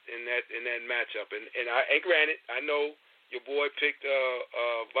matchup. And granted, I know your boy picked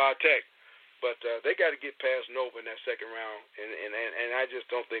Tech, but they got to get past Nova in that second round, and I just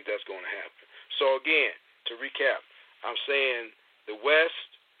don't think that's going to happen. So again, to recap, I'm saying the West,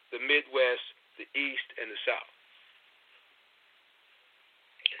 the Midwest, the East, and the South.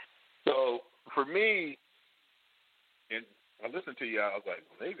 So for me, and I listened to you, I was like,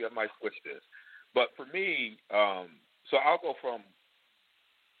 well, maybe I might switch this. But for me, so I'll go from,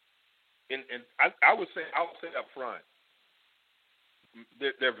 and I would say up front,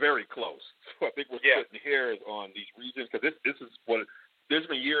 they're very close. So I think we're splitting hairs on these regions because this is what there's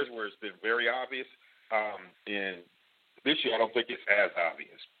been years where it's been very obvious, and this year I don't think it's as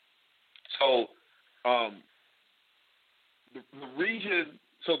obvious. So the region.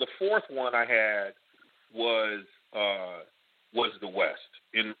 So the fourth one I had was the West,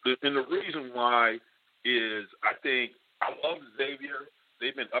 and the reason why is I think I love Xavier.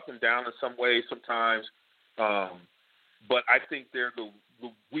 They've been up and down in some ways sometimes, but I think they're the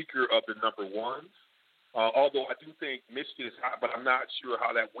weaker of the number ones. Although I do think Michigan is hot, but I'm not sure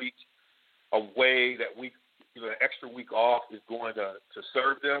how that week away, that week, the extra week off is going to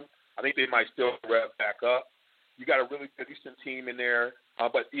serve them. I think they might still rev back up. You got a really good Eastern team in there,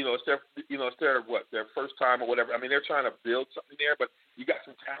 but it's their first time or whatever. I mean, they're trying to build something there, but you got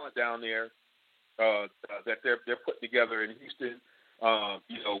some talent down there that they're putting together in Houston.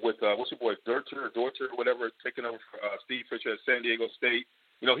 With what's your boy Dorcher or whatever, taking over for Steve Fisher at San Diego State.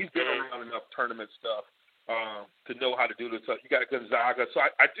 He's been around enough tournament stuff to know how to do this. You got Gonzaga, so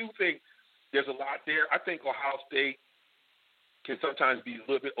I do think there's a lot there. I think Ohio State can sometimes be a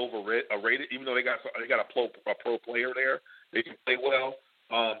little bit overrated, even though they got a pro player there. They can play well.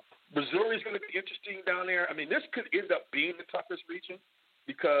 Missouri's going to be interesting down there. I mean, this could end up being the toughest region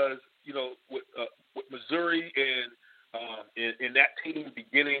because with Missouri and that team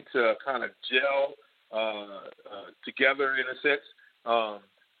beginning to kind of gel together in a sense,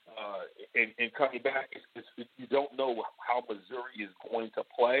 and coming back, you don't know how Missouri is going to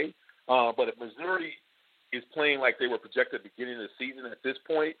play. But if Missouri is playing like they were projected at the beginning of the season at this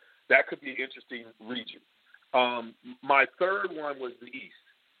point, that could be an interesting region. My third one was the East.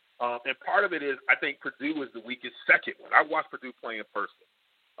 And part of it is I think Purdue is the weakest second one. I watched Purdue play in person.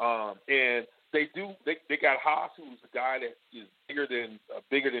 And they got Haas, who's a guy that is bigger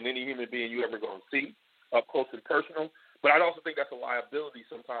than any human being you ever going to see up close and personal. But I also think that's a liability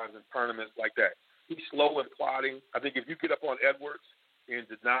sometimes in tournaments like that. He's slow and plodding. I think if you get up on Edwards and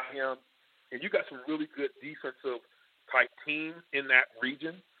deny him, and you got some really good defensive type teams in that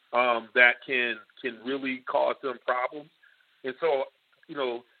region that can really cause them problems. And so,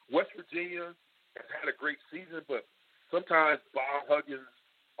 West Virginia has had a great season, but sometimes Bob Huggins'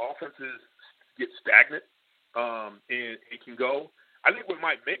 offenses get stagnant and it can go. I think what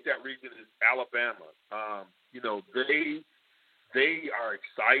might make that region is Alabama. They are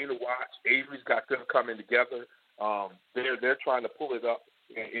exciting to watch. Avery's got them coming together. They're trying to pull it up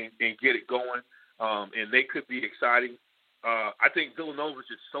and get it going, and they could be exciting. I think Villanova is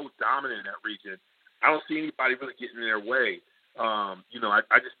just so dominant in that region. I don't see anybody really getting in their way. I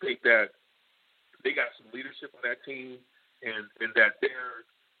just think that they got some leadership on that team, and that they're,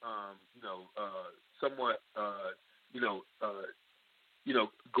 somewhat,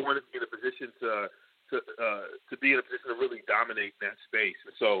 going to be in a position to be in a position to really dominate that space.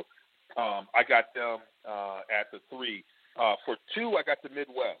 And so I got them at the 3. For 2, I got the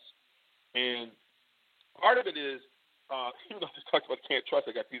Midwest. And part of it is even though I just talked about can't trust,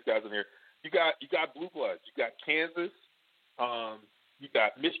 I got these guys in here. You got blue bloods. You got Kansas. You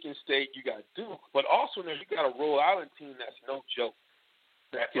got Michigan State. You got Duke. But also now you got a Rhode Island team that's no joke.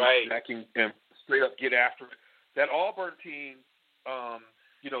 That can straight up get after it. That Auburn team,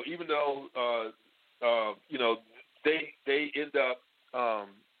 even though they end up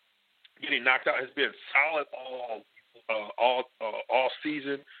getting knocked out, has been solid all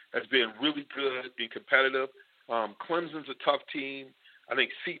season. Has been really good and competitive. Clemson's a tough team. I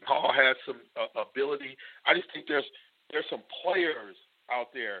think Seton Hall has some ability. I just think there's some players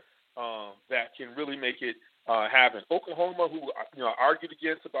out there that can really make it happen. Oklahoma, who I argued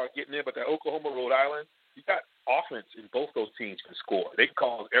against about getting in, but that Oklahoma, Rhode Island, you got offense in both those teams can score. They can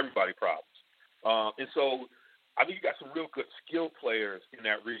cause everybody problems. And so I think you got some real good skilled players in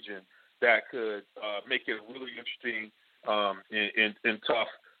that region that could make it a really interesting and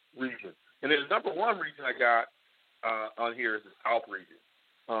tough region. And then the number one region I got on here is the South region.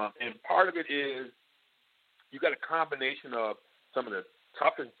 And part of it is you got a combination of some of the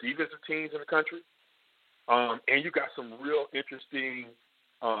toughest defensive teams in the country, and you got some real interesting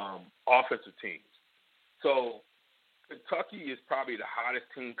offensive teams. So Kentucky is probably the hottest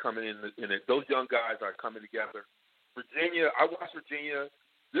team coming in it. Those young guys are coming together. Virginia, I watched Virginia.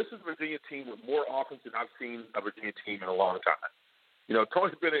 This is a Virginia team with more offense than I've seen a Virginia team in a long time.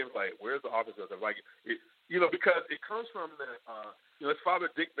 Tony Bennett was like, where's the offense? Like, because it comes from his father,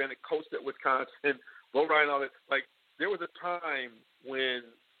 Dick Bennett, coached at Wisconsin, Bo Ryan, all that. Like, there was a time when,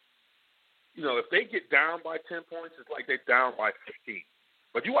 if they get down by 10 points, it's like they're down by 15.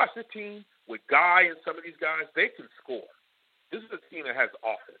 But you watch this team with Guy and some of these guys, they can score. This is a team that has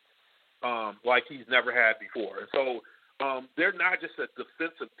offense like he's never had before. And so they're not just a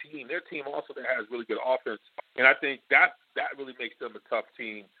defensive team. They're a team also that has really good offense. And I think that really makes them a tough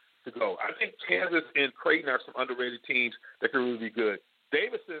team to go. I think Kansas and Creighton are some underrated teams that can really be good.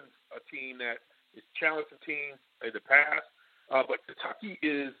 Davison's a team that is challenged the team in the past. But Kentucky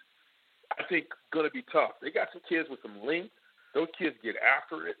is, I think, going to be tough. They got some kids with some length. Those kids get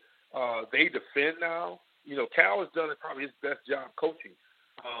after it. They defend now. Cal has done probably his best job coaching.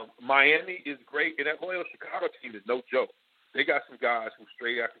 Miami is great, and that Loyola Chicago team is no joke. They got some guys who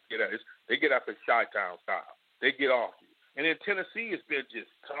straight after get at it. They get after Chi-Town style. They get off you. And then Tennessee has been just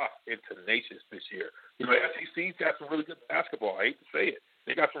tough and tenacious this year. SEC's got some really good basketball. I hate to say it.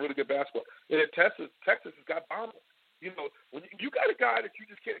 They got some really good basketball. And then Texas has got bombers. When you got a guy that you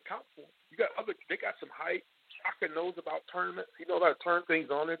just can't account for. They got some height. Shaka knows about tournaments. He knows how to turn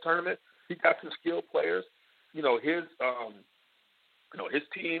things on in tournament. He got some skilled players. His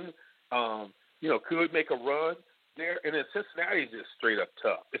team, could make a run there. And then Cincinnati is just straight up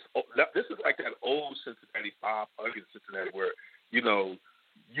tough. This is like that old Cincinnati Bob Huggins Cincinnati where, ULM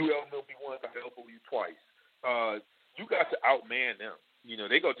once, I elbow you twice. You got to outman them.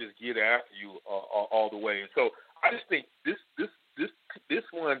 They go just get after you all the way. And so I just think this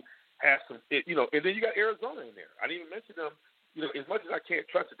one has some, and then you got Arizona in there. I didn't even mention them. As much as I can't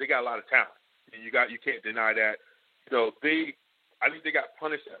trust it, they got a lot of talent. And you can't deny that. I think they got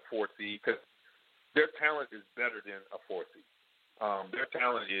punished at 4th seed because their talent is better than a 4th seed. Their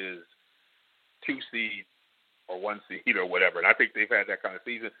talent is 2 seed or 1 seed or whatever. And I think they've had that kind of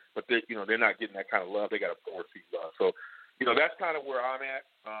season, but they're not getting that kind of love. They got a 4 seed love. So, that's kind of where I'm at.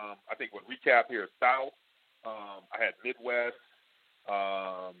 I think with recap here is South. I had Midwest,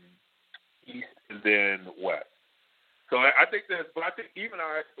 East, and then West. So I think even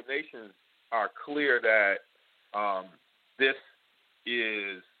our explanations are clear that this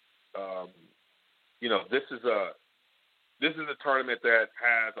is this is a tournament that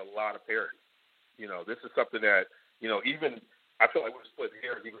has a lot of parity. This is something that even I feel like we're splitting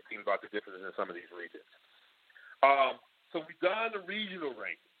hairs even thinking about the differences in some of these regions. So we've done the regional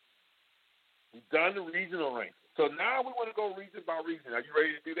ranking. So now we want to go region by region. Are you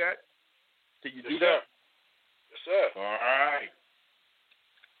ready to do that? Can you do that? Yes, sir. All right.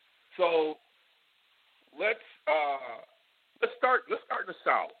 So let's start in the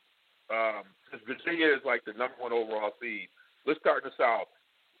South. Since Virginia is like the number 1 overall seed, let's start in the South.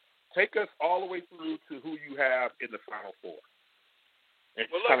 Take us all the way through to who you have in the Final Four.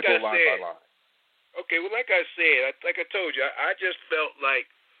 And well, kind of go line by line. Okay, well, like I said, like I told you, I just felt like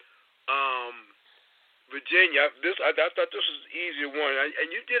Virginia. I thought this was an easier one, and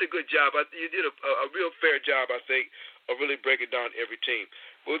you did a good job. You did a real fair job, I think, of really breaking down every team.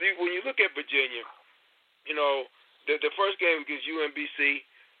 But when you look at Virginia, the first game against UMBC,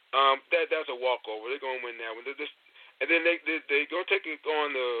 that's a walkover. They're going to win that one. And then they're going to take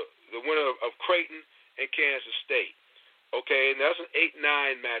on the winner of Creighton and Kansas State. Okay, and that's an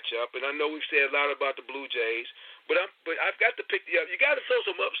 8-9 matchup. And I know we've said a lot about the Blue Jays, but I've got to pick you got to throw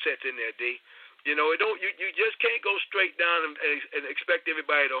some upsets in there, D. You know, you just can't go straight down and expect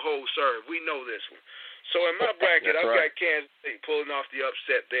everybody to hold serve. We know this one. So in my bracket, I've got Kansas State pulling off the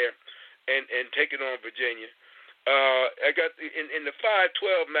upset there and taking on Virginia. I got in the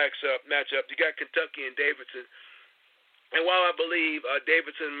 5-12 matchup, you got Kentucky and Davidson. And while I believe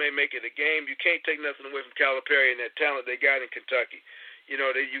Davidson may make it a game, you can't take nothing away from Calipari and that talent they got in Kentucky. You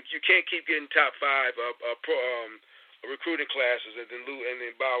know, you can't keep getting top 5 recruiting classes and then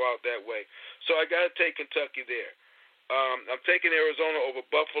bow out that way. So I got to take Kentucky there. I'm taking Arizona over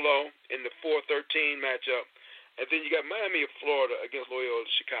Buffalo in the 4-13 matchup, and then you got Miami of Florida against Loyola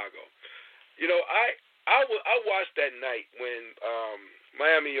Chicago. You know, I watched that night when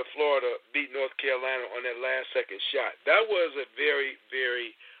Miami of Florida beat North Carolina on that last second shot. That was a very,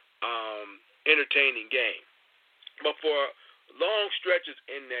 very entertaining game. But for long stretches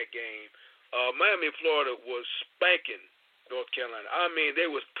in that game, Miami of Florida was spanking North Carolina. I mean, they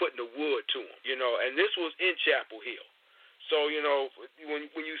was putting the wood to them, you know, and this was in Chapel Hill. So, you know,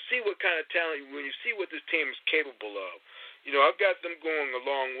 when you see what kind of talent, when you see what this team is capable of, you know, I've got them going a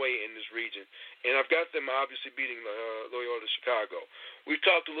long way in this region, and I've got them obviously beating Loyola Chicago. We've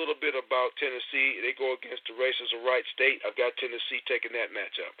talked a little bit about Tennessee. They go against the races of Wright State. I've got Tennessee taking that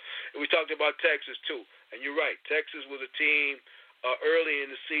matchup. And we talked about Texas, too. And you're right, Texas was a team early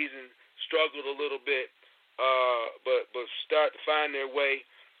in the season, struggled a little bit, but start to find their way.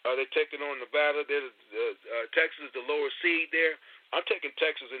 They're taking on Nevada. Texas is the lower seed there. I'm taking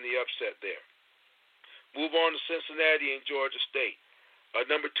Texas in the upset there. Move on to Cincinnati and Georgia State.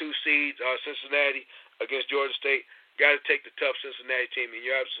 Number 2 seeds, Cincinnati against Georgia State. Got to take the tough Cincinnati team, and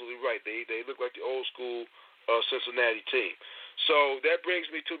you're absolutely right. They look like the old school Cincinnati team. So that brings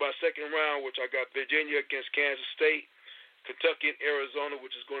me to my second round, which I got Virginia against Kansas State, Kentucky and Arizona,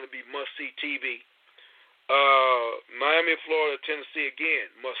 which is going to be must-see TV. Miami, Florida, Tennessee,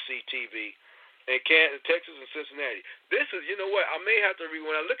 again, must-see TV. And Texas and Cincinnati. This is, you know what, I may have to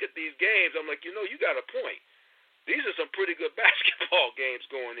when I look at these games, I'm like, you know, you got a point. These are some pretty good basketball games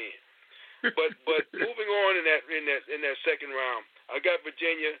going in. But moving on in that second round, I got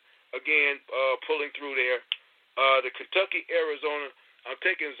Virginia again pulling through there. The Kentucky, Arizona, I'm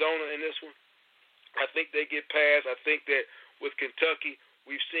taking Zona in this one. I think they get past. I think that with Kentucky,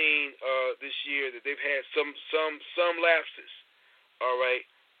 we've seen this year that they've had some lapses. All right,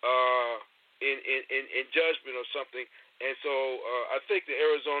 in judgment or something, and so I think that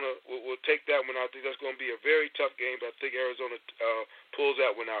Arizona will take that one out. I think that's going to be a very tough game, but I think Arizona pulls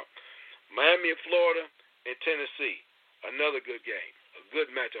that one out. Miami of Florida and Tennessee, another good game, a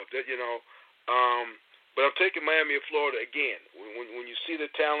good matchup. That you know, but I'm taking Miami of Florida again. When you see the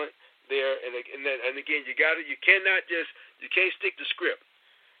talent there, and again, you can't stick to script.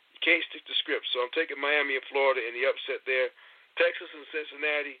 You can't stick to script. So I'm taking Miami of Florida in the upset there. Texas and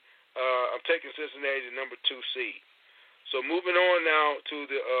Cincinnati. I'm taking Cincinnati the number 2 seed. So moving on now to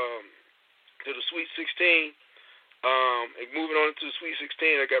the Sweet 16. And moving on to the Sweet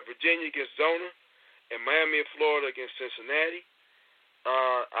 16, I got Virginia against Zona and Miami of Florida against Cincinnati.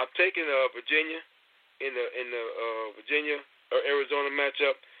 I'm taking Virginia in the Virginia or Arizona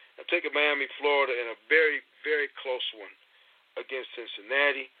matchup. I'm taking Miami, Florida in a very, very close one against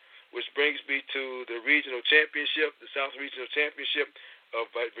Cincinnati, which brings me to the regional championship, the South Regional Championship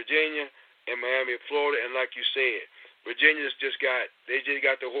of Virginia and Miami of Florida. And like you said, Virginia's just got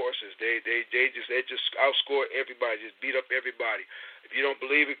the horses. They just outscored everybody, just beat up everybody. If you don't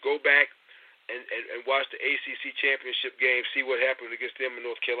believe it, go back and watch the ACC championship game, see what happened against them in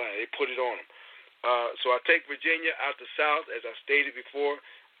North Carolina. They put it on them. So I take Virginia out the South, as I stated before,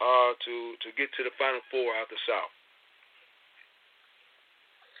 to get to the Final Four out the South.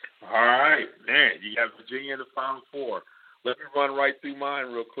 All right, man. You got Virginia in the Final Four. Let me run right through mine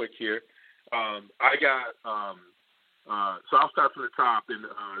real quick here. I got so I'll start from the top. In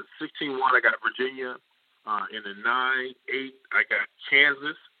 16-1, I got Virginia. In the 9-8, I got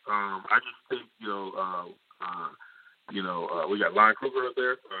Kansas. I just think we got Lon Kruger up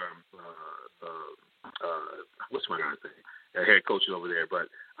there. What's my guy's name? Head coach over there. But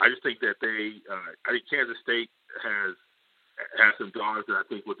I just think that I think Kansas State has some dogs that I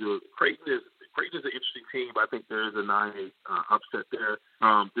think will do it. Creighton is an interesting team, but I think there is a 9-8 upset there.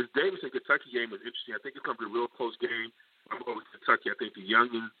 This Davis and Kentucky game is interesting. I think it's going to be a real close game. I'm going with Kentucky. I think the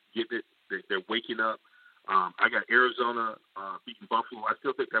youngins getting it. They're waking up. I got Arizona beating Buffalo. I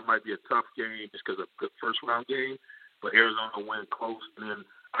still think that might be a tough game just because of a good first-round game, but Arizona win close. And then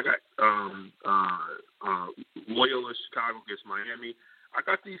I got Loyola Chicago against Miami. I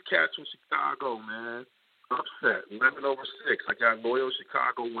got these cats from Chicago, man. upset, 11 over 6. I got Loyola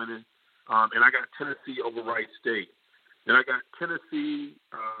Chicago winning, and I got Tennessee over Wright State. Then I got Tennessee.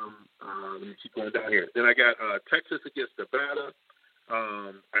 Let me keep going down here. Then I got Texas against Nevada.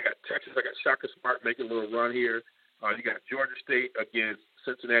 I got Texas. I got Shaka Smart making a little run here. You got Georgia State against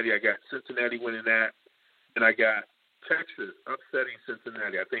Cincinnati. I got Cincinnati winning that. And I got Texas upsetting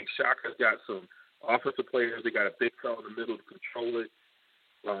Cincinnati. I think Shaka's got some offensive players. They got a big fellow in the middle to control it.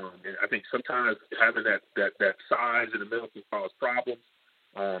 And I think sometimes having that size in the middle can cause problems.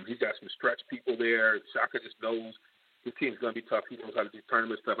 He's got some stretch people there. Shaka just knows his team's going to be tough. He knows how to do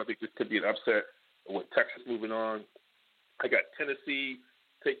tournament stuff. I think this could be an upset with Texas moving on. I got Tennessee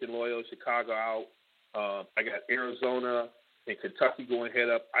taking Loyola Chicago out. I got Arizona and Kentucky going head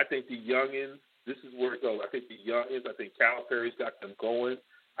up. I think the youngins, this is where it goes. I think the youngins, I think Calipari's got them going.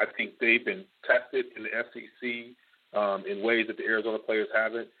 I think they've been tested in the SEC in ways that the Arizona players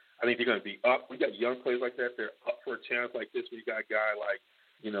haven't. I think they're going to be up. We got young players like that. They're up for a chance like this. We got a guy like,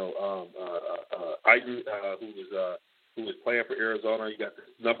 Ayton, who was playing for Arizona. You got the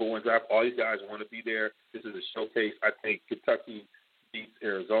number one draft. All these guys want to be there. This is a showcase. I think Kentucky beats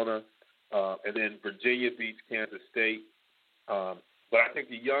Arizona, and then Virginia beats Kansas State. But I think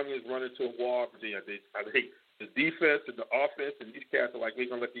the young is running to a wall. Virginia. I think the defense and the offense and these cats are like, we're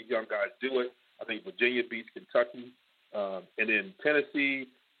going to let these young guys do it. I think Virginia beats Kentucky. And then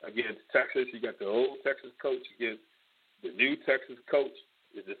Tennessee against Texas. You got the old Texas coach against the new Texas coach.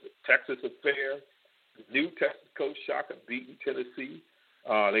 Is this a Texas affair? The new Texas coach, Shaka, beating Tennessee.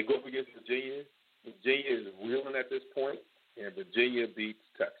 They go up against Virginia. Virginia is reeling at this point, and Virginia beats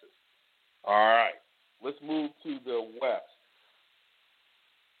Texas. All right. Let's move to the West.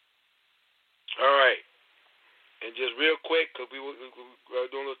 All right. And just real quick, because we were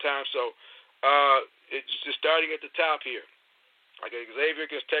doing a little time, so it's just starting at the top here. I got Xavier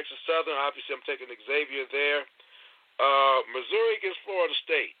against Texas Southern. Obviously, I'm taking Xavier there. Missouri against Florida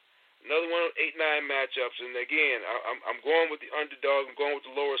State. Another one of 8-9 matchups. And, again, I'm going with the underdog. I'm going with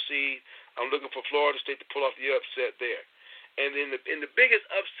the lower seed. I'm looking for Florida State to pull off the upset there. And in the biggest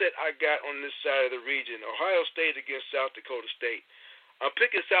upset I got on this side of the region, Ohio State against South Dakota State. I'm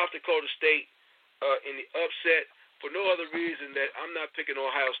picking South Dakota State in the upset for no other reason that I'm not picking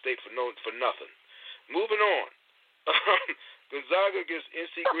Ohio State for nothing. Moving on. Gonzaga against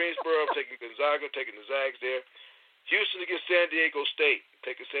NC Greensboro. I'm taking Gonzaga, taking the Zags there. Houston against San Diego State.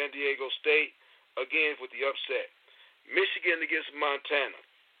 Taking San Diego State, again, with the upset. Michigan against Montana.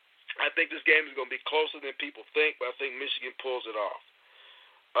 I think this game is going to be closer than people think, but I think Michigan pulls it off.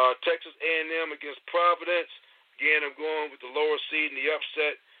 Texas A&M against Providence. Again, I'm going with the lower seed in the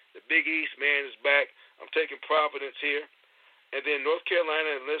upset. The Big East, man, is back. I'm taking Providence here. And then North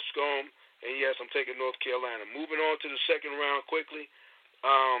Carolina and Lipscomb. And, yes, I'm taking North Carolina. Moving on to the second round quickly.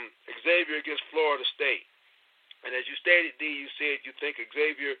 Xavier against Florida State. And as you stated, D, you said you think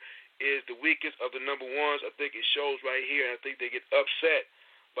Xavier is the weakest of the number ones. I think it shows right here, and I think they get upset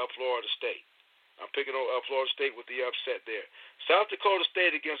by Florida State. I'm picking Florida State with the upset there. South Dakota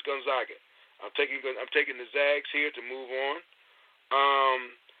State against Gonzaga. I'm taking the Zags here to move on.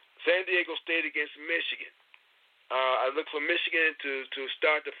 San Diego State against Michigan. I look for Michigan to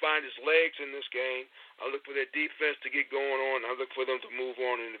start to find its legs in this game. I look for their defense to get going on. I look for them to move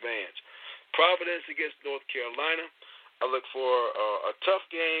on in advance. Providence against North Carolina. I look for a tough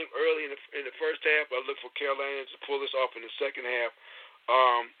game early in the first half. I look for Carolina to pull this off in the second half,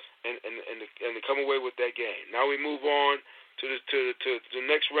 and to come away with that game. Now we move on to the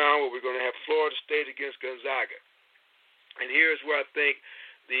next round where we're going to have Florida State against Gonzaga, and here's where I think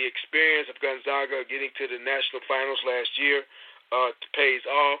the experience of Gonzaga getting to the national finals last year pays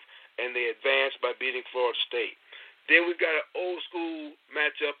off, and they advance by beating Florida State. Then we've got an old school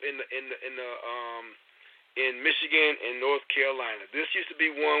matchup in Michigan and North Carolina. This used to be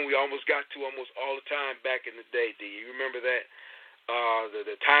one we almost got to almost all the time back in the day. Do you remember that?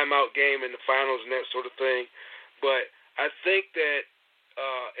 The timeout game in the finals and that sort of thing. But I think that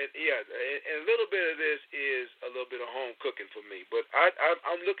and a little bit of this is a little bit of home cooking for me. But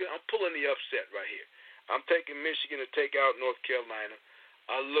I'm pulling the upset right here. I'm taking Michigan to take out North Carolina.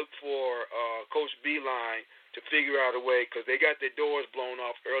 I look for Coach Beeline to figure out a way, because they got their doors blown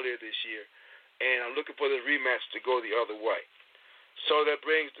off earlier this year, and I'm looking for the rematch to go the other way. So that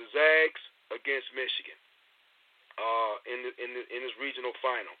brings the Zags against Michigan in this regional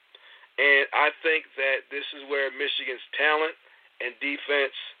final, and I think that this is where Michigan's talent and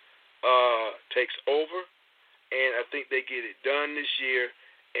defense takes over, and I think they get it done this year.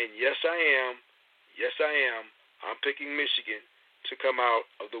 And yes, I am. I'm picking Michigan to come out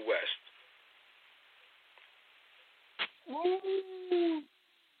of the West.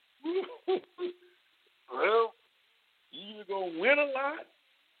 Well, you either going to win a lot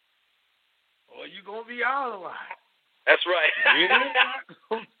or you're going to be out a lot. That's right.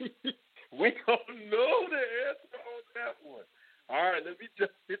 We don't know the answer on that one. All right, let me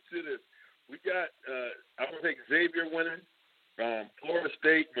just get to this. We got, I'm going to take Xavier winning. Florida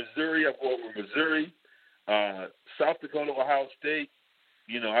State, Missouri. I'm going with Missouri. South Dakota, Ohio State.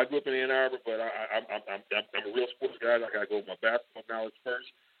 You know, I grew up in Ann Arbor, but I'm a real sports guy. I got to go with my basketball knowledge first.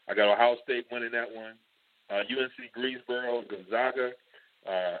 I got Ohio State winning that one. UNC Greensboro, Gonzaga.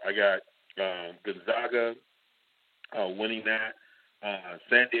 I got Gonzaga winning that.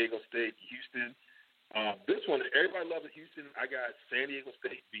 San Diego State, Houston. This one, everybody loves Houston. I got San Diego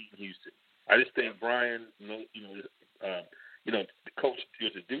State beating Houston. I just think Brian, the coach,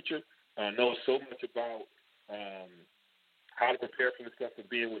 Dutra, knows so much about how to prepare for this stuff, for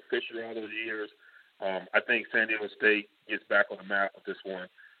being with Fisher all those years. I think San Diego State gets back on the map with this one.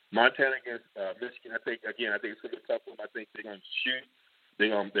 Montana against Michigan, I think it's going to be a tough one. I think they're going to shoot.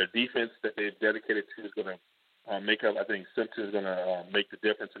 Their defense that they've dedicated to is going to make up. I think Simpson is going to make the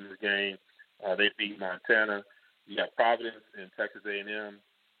difference in this game. They beat Montana. You got Providence and Texas A&M.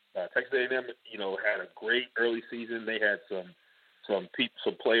 Texas A&M, had a great early season. They had some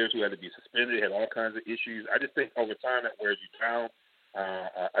players who had to be suspended. They had all kinds of issues. I just think over time that wears you down.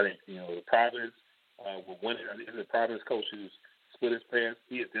 I think the Providence will win it. I think the Providence coach who's split his pants,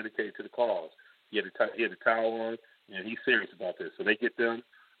 he is dedicated to the cause. He had the towel on, and he's serious about this. So they get them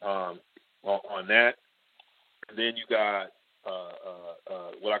on that. And then you got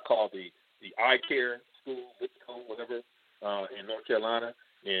what I call the eye care school, Whitcomb, whatever, in North Carolina.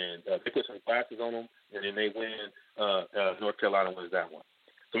 And they put some glasses on them, and then they win. North Carolina wins that one.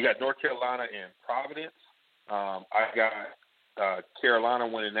 So we got North Carolina and Providence. I got Carolina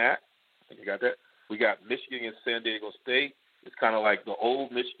winning that. I think you got that. We got Michigan and San Diego State. It's kind of like the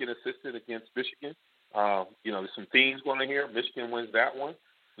old Michigan assistant against Michigan. There's some themes going on here. Michigan wins that one.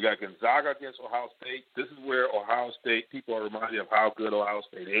 We got Gonzaga against Ohio State. This is where Ohio State, people are reminded of how good Ohio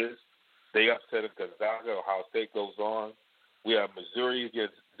State is. They upset Gonzaga. Ohio State goes on. We have Missouri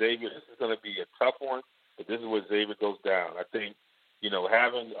against Xavier. This is going to be a tough one, but this is where Xavier goes down. I think,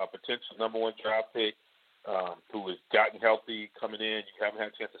 having a potential number one draft pick who has gotten healthy coming in, you haven't had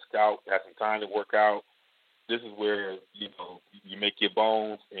a chance to scout, had some time to work out. This is where, you make your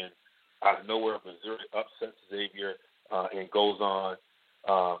bones, and out of nowhere, Missouri upsets Xavier and goes on.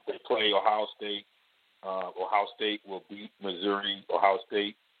 They play Ohio State. Ohio State will beat Missouri. Ohio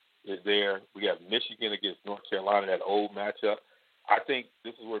State is there. We have Michigan against North Carolina, that old matchup. I think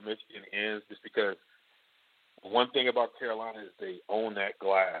this is where Michigan ends, just because one thing about Carolina is they own that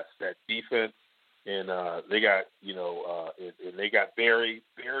glass, that defense, and they got and they got Barry.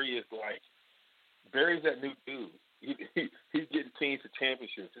 Barry's that new dude. He's getting teams to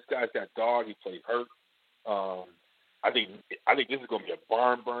championships. This guy's got dog. He played hurt. I think this is going to be a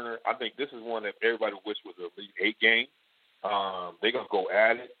barn burner. I think this is one that everybody wished was an Elite Eight game. They're going to go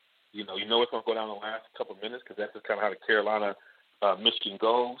at it. It's going to go down the last couple of minutes, because that's just kind of how the Carolina-Michigan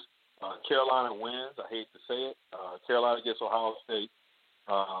goes. Carolina wins. I hate to say it. Carolina gets Ohio State,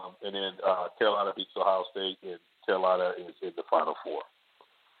 and then Carolina beats Ohio State, and Carolina is in the Final Four.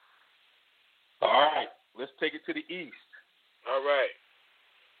 All right, let's take it to the East. All right.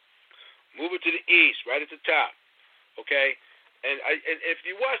 Moving to the East, right at the top. Okay? And if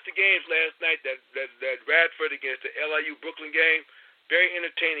you watched the games last night, that Radford against the LIU Brooklyn game, very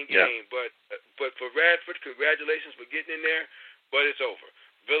entertaining game. Yeah. But for Radford, congratulations for getting in there, but it's over.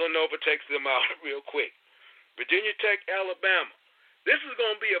 Villanova takes them out real quick. Virginia Tech, Alabama. This is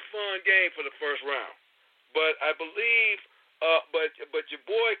going to be a fun game for the first round. But I believe, but your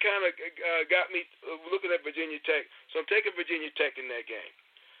boy kind of got me looking at Virginia Tech, so I'm taking Virginia Tech in that game.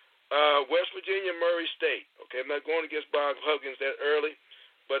 West Virginia, Murray State. Okay, I'm not going against Bob Huggins that early,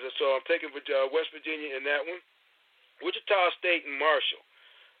 but so I'm taking West Virginia in that one. Wichita State and Marshall.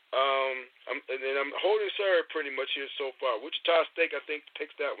 I'm holding serve pretty much here so far. Wichita State, I think,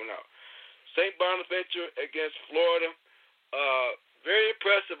 takes that one out. St. Bonaventure against Florida. Very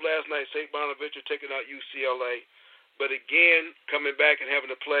impressive last night, St. Bonaventure taking out UCLA. But again, coming back and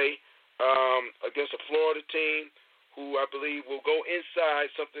having to play against a Florida team who I believe will go inside,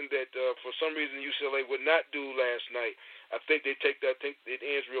 something that for some reason UCLA would not do last night. I think they take that. I think it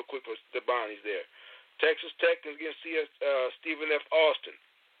ends real quick for the Bonnies there. Texas Tech against Stephen F. Austin.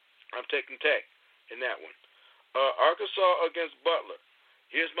 I'm taking Tech in that one. Arkansas against Butler.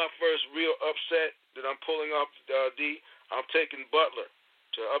 Here's my first real upset that I'm pulling off, D. I'm taking Butler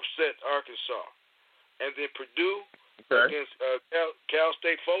to upset Arkansas. And then Purdue against Cal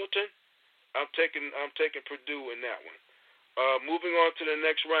State Fullerton. I'm taking Purdue in that one. Moving on to the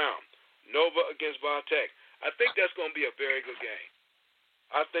next round. Nova against Voluntech. I think that's going to be a very good game.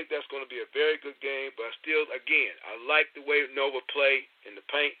 But still, again, I like the way Nova play in the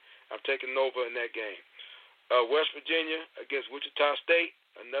paint. I'm taking Nova in that game. West Virginia against Wichita State,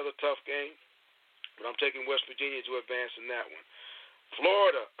 another tough game. But I'm taking West Virginia to advance in that one.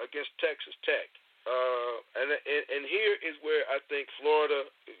 Florida against Texas Tech. And here is where I think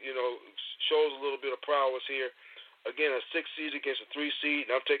Florida, shows a little bit of prowess here. Again, a 6 seed against a 3 seed,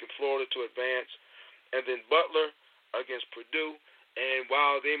 and I'm taking Florida to advance. And then Butler against Purdue. And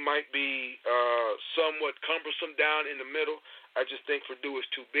while they might be somewhat cumbersome down in the middle, I just think Purdue is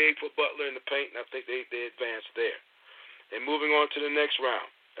too big for Butler in the paint, and I think they advance there. And moving on to the next round,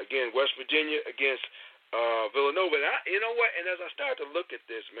 again, West Virginia against Villanova. And you know what? And as I start to look at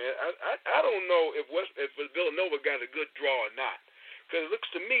this, man, I don't know if Villanova got a good draw or not, because it looks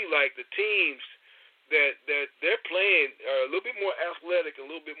to me like the teams that they're playing are a little bit more athletic, a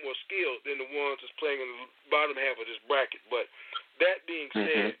little bit more skilled than the ones that's playing in the bottom half of this bracket. But that being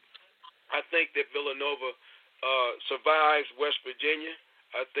said, I think that Villanova survives West Virginia.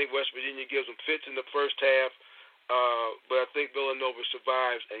 I think West Virginia gives them fits in the first half, but I think Villanova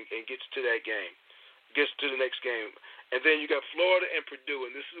survives and gets to that game, gets to the next game. And then you got Florida and Purdue,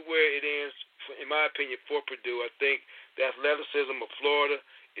 and this is where it ends, in my opinion, for Purdue. I think the athleticism of Florida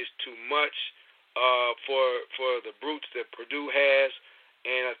is too much for the brutes that Purdue has,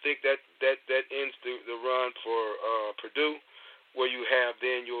 and I think that ends the run for Purdue, where you'll have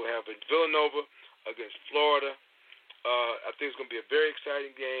Villanova against Florida. I think it's going to be a very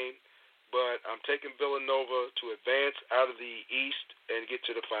exciting game, but I'm taking Villanova to advance out of the East and get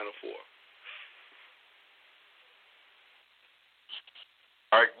to the Final Four.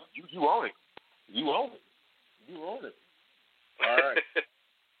 All right, you own it. All right.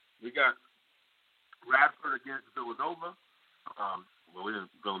 We got Radford against Villanova. We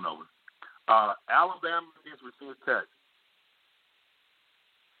didn't Villanova. Alabama against Virginia Tech.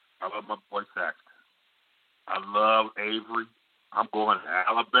 I love my boy Saxton. I love Avery. I'm going to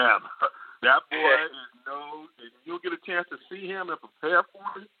Alabama. That boy if you'll get a chance to see him and prepare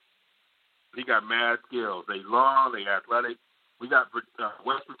for it, he got mad skills. They long, they athletic. We got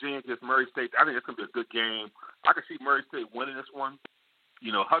West Virginia against Murray State. I think it's going to be a good game. I can see Murray State winning this one.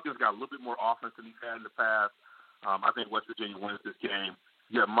 Huggins got a little bit more offense than he's had in the past. I think West Virginia wins this game.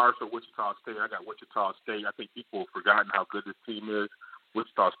 You got Marshall, Wichita State. I got Wichita State. I think people have forgotten how good this team is.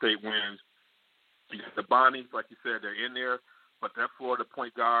 Wichita State wins. You got the Bonnies, like you said, they're in there. But that Florida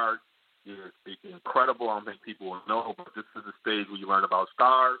point guard is incredible. I don't think people will know, but this is the stage where you learn about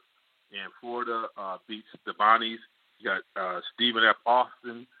stars. And Florida beats the Bonnies. You got Stephen F.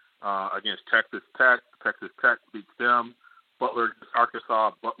 Austin against Texas Tech. Texas Tech beats them. Butler against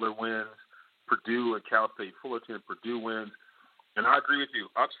Arkansas. Butler wins. Purdue and Cal State Fullerton. Purdue wins. And I agree with you.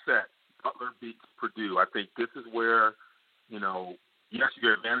 Upset. Butler beats Purdue. I think this is where, yes,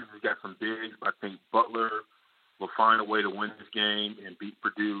 your advantage has got some bigs, but I think Butler will find a way to win this game and beat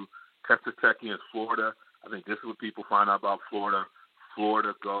Purdue. Texas Tech against Florida. I think this is what people find out about Florida.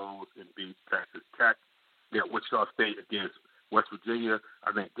 Florida goes and beats Texas Tech. Yeah, Wichita State against West Virginia.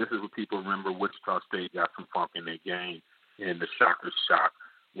 I think this is what people remember. Wichita State got some funk in their game, and the Shockers shocked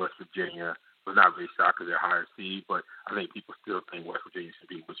West Virginia. But not really shocked because they're higher seed, but I think people still think West Virginia should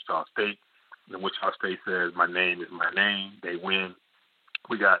beat Wichita State. And Wichita State says, my name is my name. They win.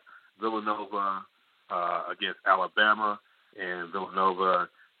 We got Villanova against Alabama, and Villanova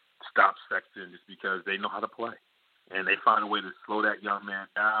stops Sexton just because they know how to play. And they find a way to slow that young man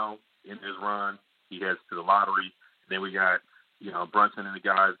down in his run. He heads to the lottery. Then we got, Brunson and the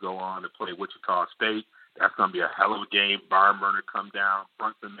guys go on to play Wichita State. That's going to be a hell of a game. Barn burner come down.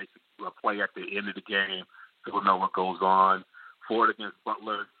 Brunson makes a play at the end of the game. Villanova goes on. Florida against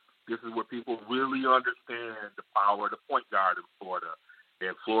Butler. This is where people really understand the power of the point guard in Florida.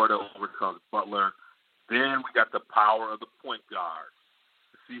 And Florida overcomes Butler. Then we got the power of the point guard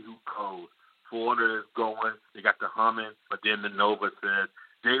to see who goes. Florida is going. They got the humming. But then the Nova says,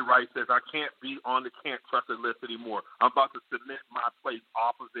 Jay Wright says, I can't be on the can't trust it list anymore. I'm about to submit my place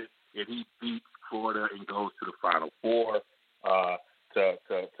opposite, and he beats Florida and goes to the Final Four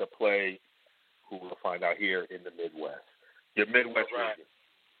to play who we'll find out here in the Midwest. Your Midwest region.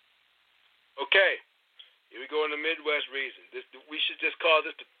 Okay. Here we go in the Midwest region. We should just call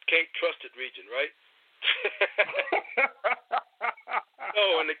this the can't trust it region, right?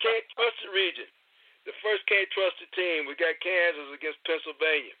 In the can't trust it region, the first can't trust it team, we got Kansas against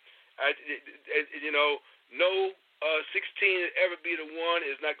Pennsylvania. No 16 ever beat a 1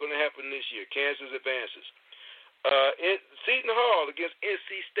 is not going to happen this year. Kansas advances. Seton Hall against NC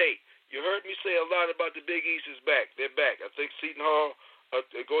State. You heard me say a lot about the Big East is back. They're back. I think Seton Hall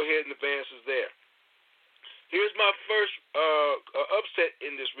go ahead and advances there. Here's my first upset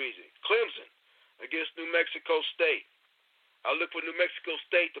in this region. Clemson against New Mexico State. I look for New Mexico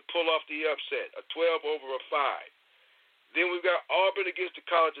State to pull off the upset, a 12 over a 5. Then we've got Auburn against the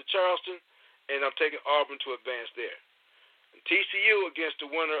College of Charleston, and I'm taking Auburn to advance there. And TCU against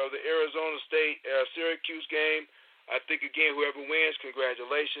the winner of the Arizona State Syracuse game. I think, again, whoever wins,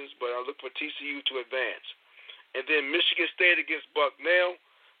 congratulations, but I look for TCU to advance. And then Michigan State against Bucknell.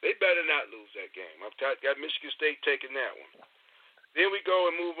 They better not lose that game. I've got Michigan State taking that one. Then we go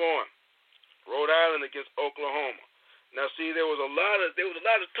and move on. Rhode Island against Oklahoma. Now, see, there was a lot of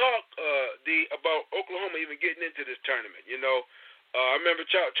talk, about Oklahoma even getting into this tournament. You know, I remember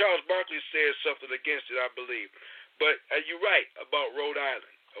Charles Barkley said something against it, I believe. But you're right about Rhode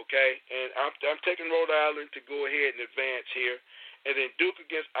Island, okay? And I'm taking Rhode Island to go ahead and advance here. And then Duke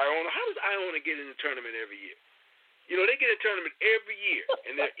against Iona. How does Iona get in the tournament every year? You know, they get in the tournament every year,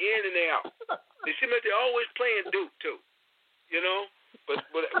 and they're in and they're out. They seem like they're always playing Duke too. You know, but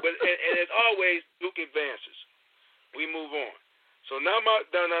as always, Duke advances. We move on. So now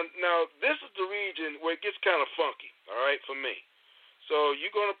this is the region where it gets kind of funky, all right, for me. So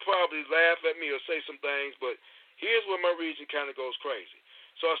you're going to probably laugh at me or say some things, but here's where my region kind of goes crazy.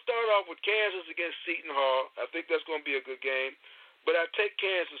 So I start off with Kansas against Seton Hall. I think that's going to be a good game, but I take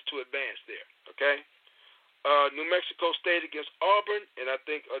Kansas to advance there, okay? New Mexico State against Auburn, and I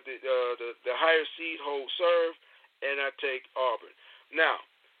think the higher seed holds serve, and I take Auburn. Now,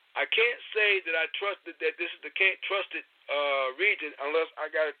 I can't say that I trust that this is the can't trusted region unless I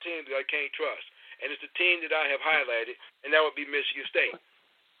got a team that I can't trust, and it's the team that I have highlighted, and that would be Michigan State,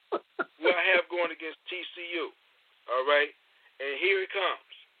 who I have going against TCU. All right, and here it comes.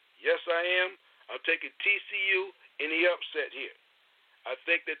 Yes, I am. I'm taking TCU in the upset here. I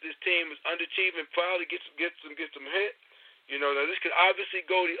think that this team is underachieving, probably get some hit. You know, now this could obviously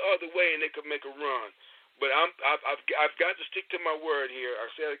go the other way, and they could make a run. But I've got to stick to my word here. I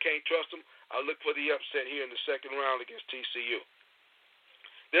said I can't trust them. I'll look for the upset here in the second round against TCU.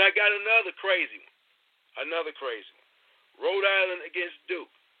 Then I got another crazy one. Rhode Island against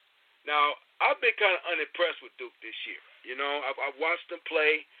Duke. Now, I've been kind of unimpressed with Duke this year. You know, I've watched them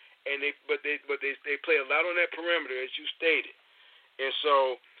play, and they play a lot on that perimeter, as you stated. And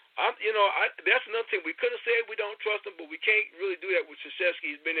so, that's another thing. We could have said we don't trust them, but we can't really do that with Krzyzewski.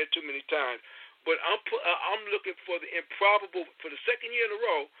 He's been there too many times. But I'm looking for the improbable, for the second year in a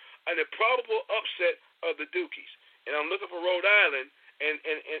row, an improbable upset of the Dukies. And I'm looking for Rhode Island and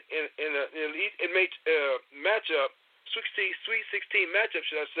an elite matchup, Sweet 16 matchup,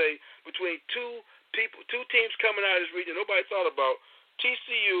 should I say, between two teams coming out of this region nobody thought about,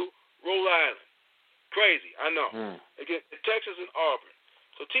 TCU, Rhode Island. Crazy, I know. Again, Texas and Auburn.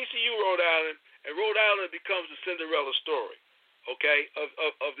 So TCU, Rhode Island, and Rhode Island becomes the Cinderella story, okay,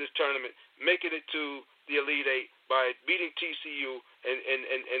 of this tournament, making it to the Elite Eight by beating TCU,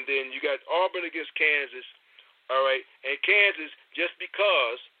 and then you got Auburn against Kansas, all right, and Kansas, just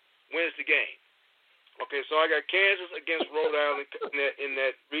because, wins the game. Okay, so I got Kansas against Rhode Island in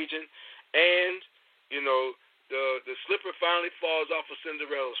that region, and, you know, the slipper finally falls off of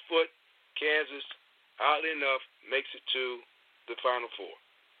Cinderella's foot. Kansas, oddly enough, makes it to the Final Four.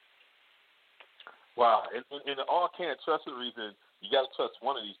 Wow, in the all can't trust the reason, you got to trust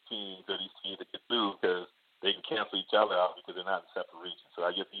one of these teams or these teams that get through because they can cancel each other out because they're not in separate regions. So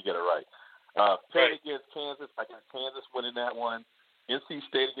I guess you get it right. Penn against Kansas, I got Kansas winning that one. NC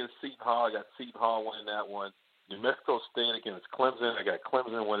State against Seton Hall, I got Seton Hall winning that one. New Mexico State against Clemson, I got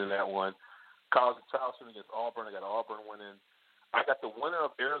Clemson winning that one. College of Charleston against Auburn, I got Auburn winning. I got the winner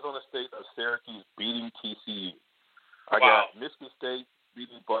of Arizona State of Syracuse beating TCU. I got Michigan State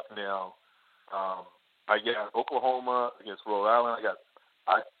beating Bucknell. I got Oklahoma against Rhode Island.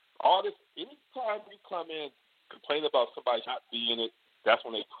 All this. Anytime you come in complaining about somebody not being it, that's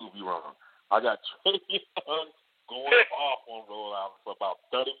when they prove you wrong. I got Trey Young going off on Rhode Island for about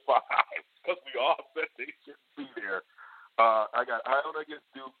 35 because we all said they shouldn't be there. I got Iona against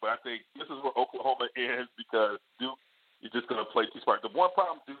Duke, but I think this is where Oklahoma ends because Duke is just going to play too smart. The one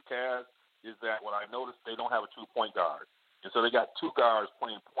problem Duke has is that when I noticed they don't have a true point guard. And so they got two guards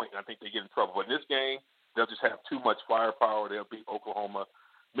playing point, and I think they get in trouble. But in this game, they'll just have too much firepower. They'll beat Oklahoma.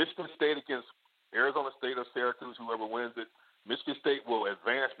 Michigan State against Arizona State or Syracuse, whoever wins it, Michigan State will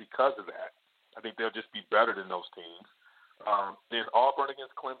advance because of that. I think they'll just be better than those teams. Then Auburn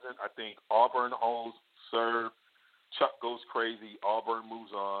against Clemson. I think Auburn holds serve. Chuck goes crazy. Auburn moves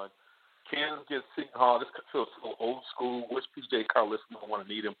on. Kansas against Seton Hall. This feels so old school. Wish P.J. Carlisle don't want to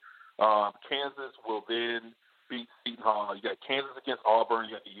need him. Kansas will then beat Seton Hall. You got Kansas against Auburn.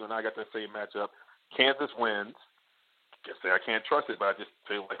 You and I got that same matchup. Kansas wins. say I can't trust it, but I just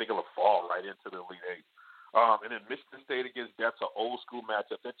feel like they're going to fall right into the Elite Eight. And then Michigan State against that's an old school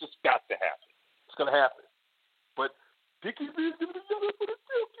matchup that just got to happen. It's going to happen. But Dickie V's giving it together for the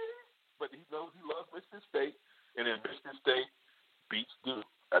Dickies. But he knows he loves Michigan State, and then Michigan State beats Duke.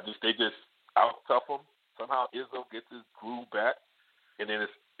 They just out-tough them. Somehow Izzo gets his groove back, and then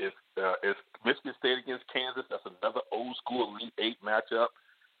it's Michigan State against Kansas. That's another old school Elite Eight matchup,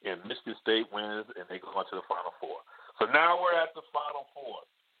 and Michigan State wins, and they go on to the Final Four. So now we're at the Final Four.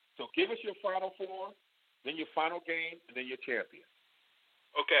 So give us your Final Four, then your final game, and then your champion.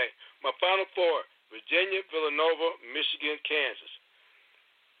 Okay, my Final Four: Virginia, Villanova, Michigan, Kansas.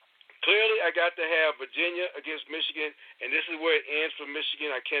 Clearly, I got to have Virginia against Michigan, and this is where it ends for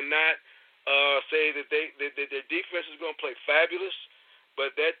Michigan. I cannot say that their defense is going to play fabulous,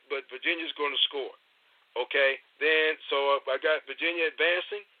 but Virginia's going to score. Okay, then so I got Virginia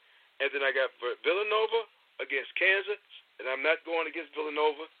advancing, and then I got Villanova against Kansas, and I'm not going against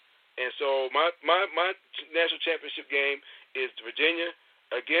Villanova, and so my national championship game is Virginia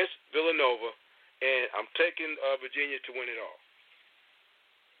against Villanova, and I'm taking Virginia to win it all.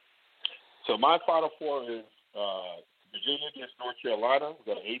 So my Final Four is Virginia against North Carolina. We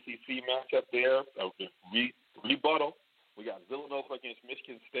got an ACC matchup there. Rebuttal. We got Villanova against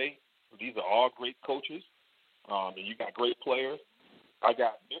Michigan State. These are all great coaches, and you got great players. I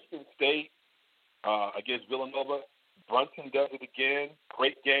got Michigan State against Villanova. Brunson does it again.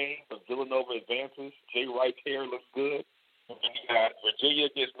 Great game, but Villanova advances. Jay Wright's hair looks good. And then you got Virginia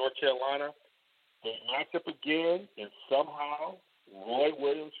against North Carolina. They match up again, and somehow Roy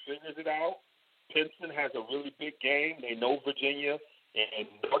Williams figures it out. Pinson has a really big game. They know Virginia, and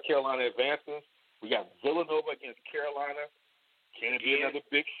North Carolina advances. We got Villanova against Carolina. Can it be another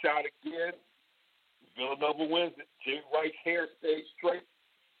big shot again? Villanova wins it. Jay Wright's hair stays straight,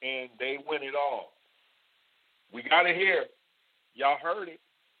 and they win it all. We got to hear. Y'all heard it.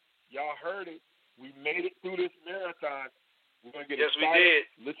 We made it through this marathon. We're going to get excited.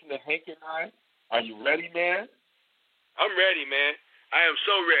 We did. Listen to Hank and I. Are you ready, man? I'm ready, man. I am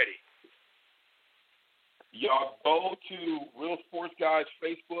so ready. Y'all go to Real Sports Guys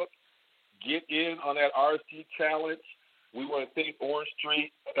Facebook. Get in on that RSG challenge. We want to thank Orange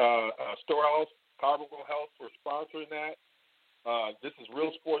Street Storehouse, Carbonville Health for sponsoring that. This is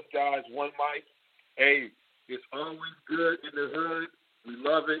Real Sports Guys One Mic. Hey, it's always good in the hood. We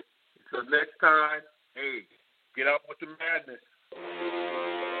love it. Until next time, hey, get out with the madness.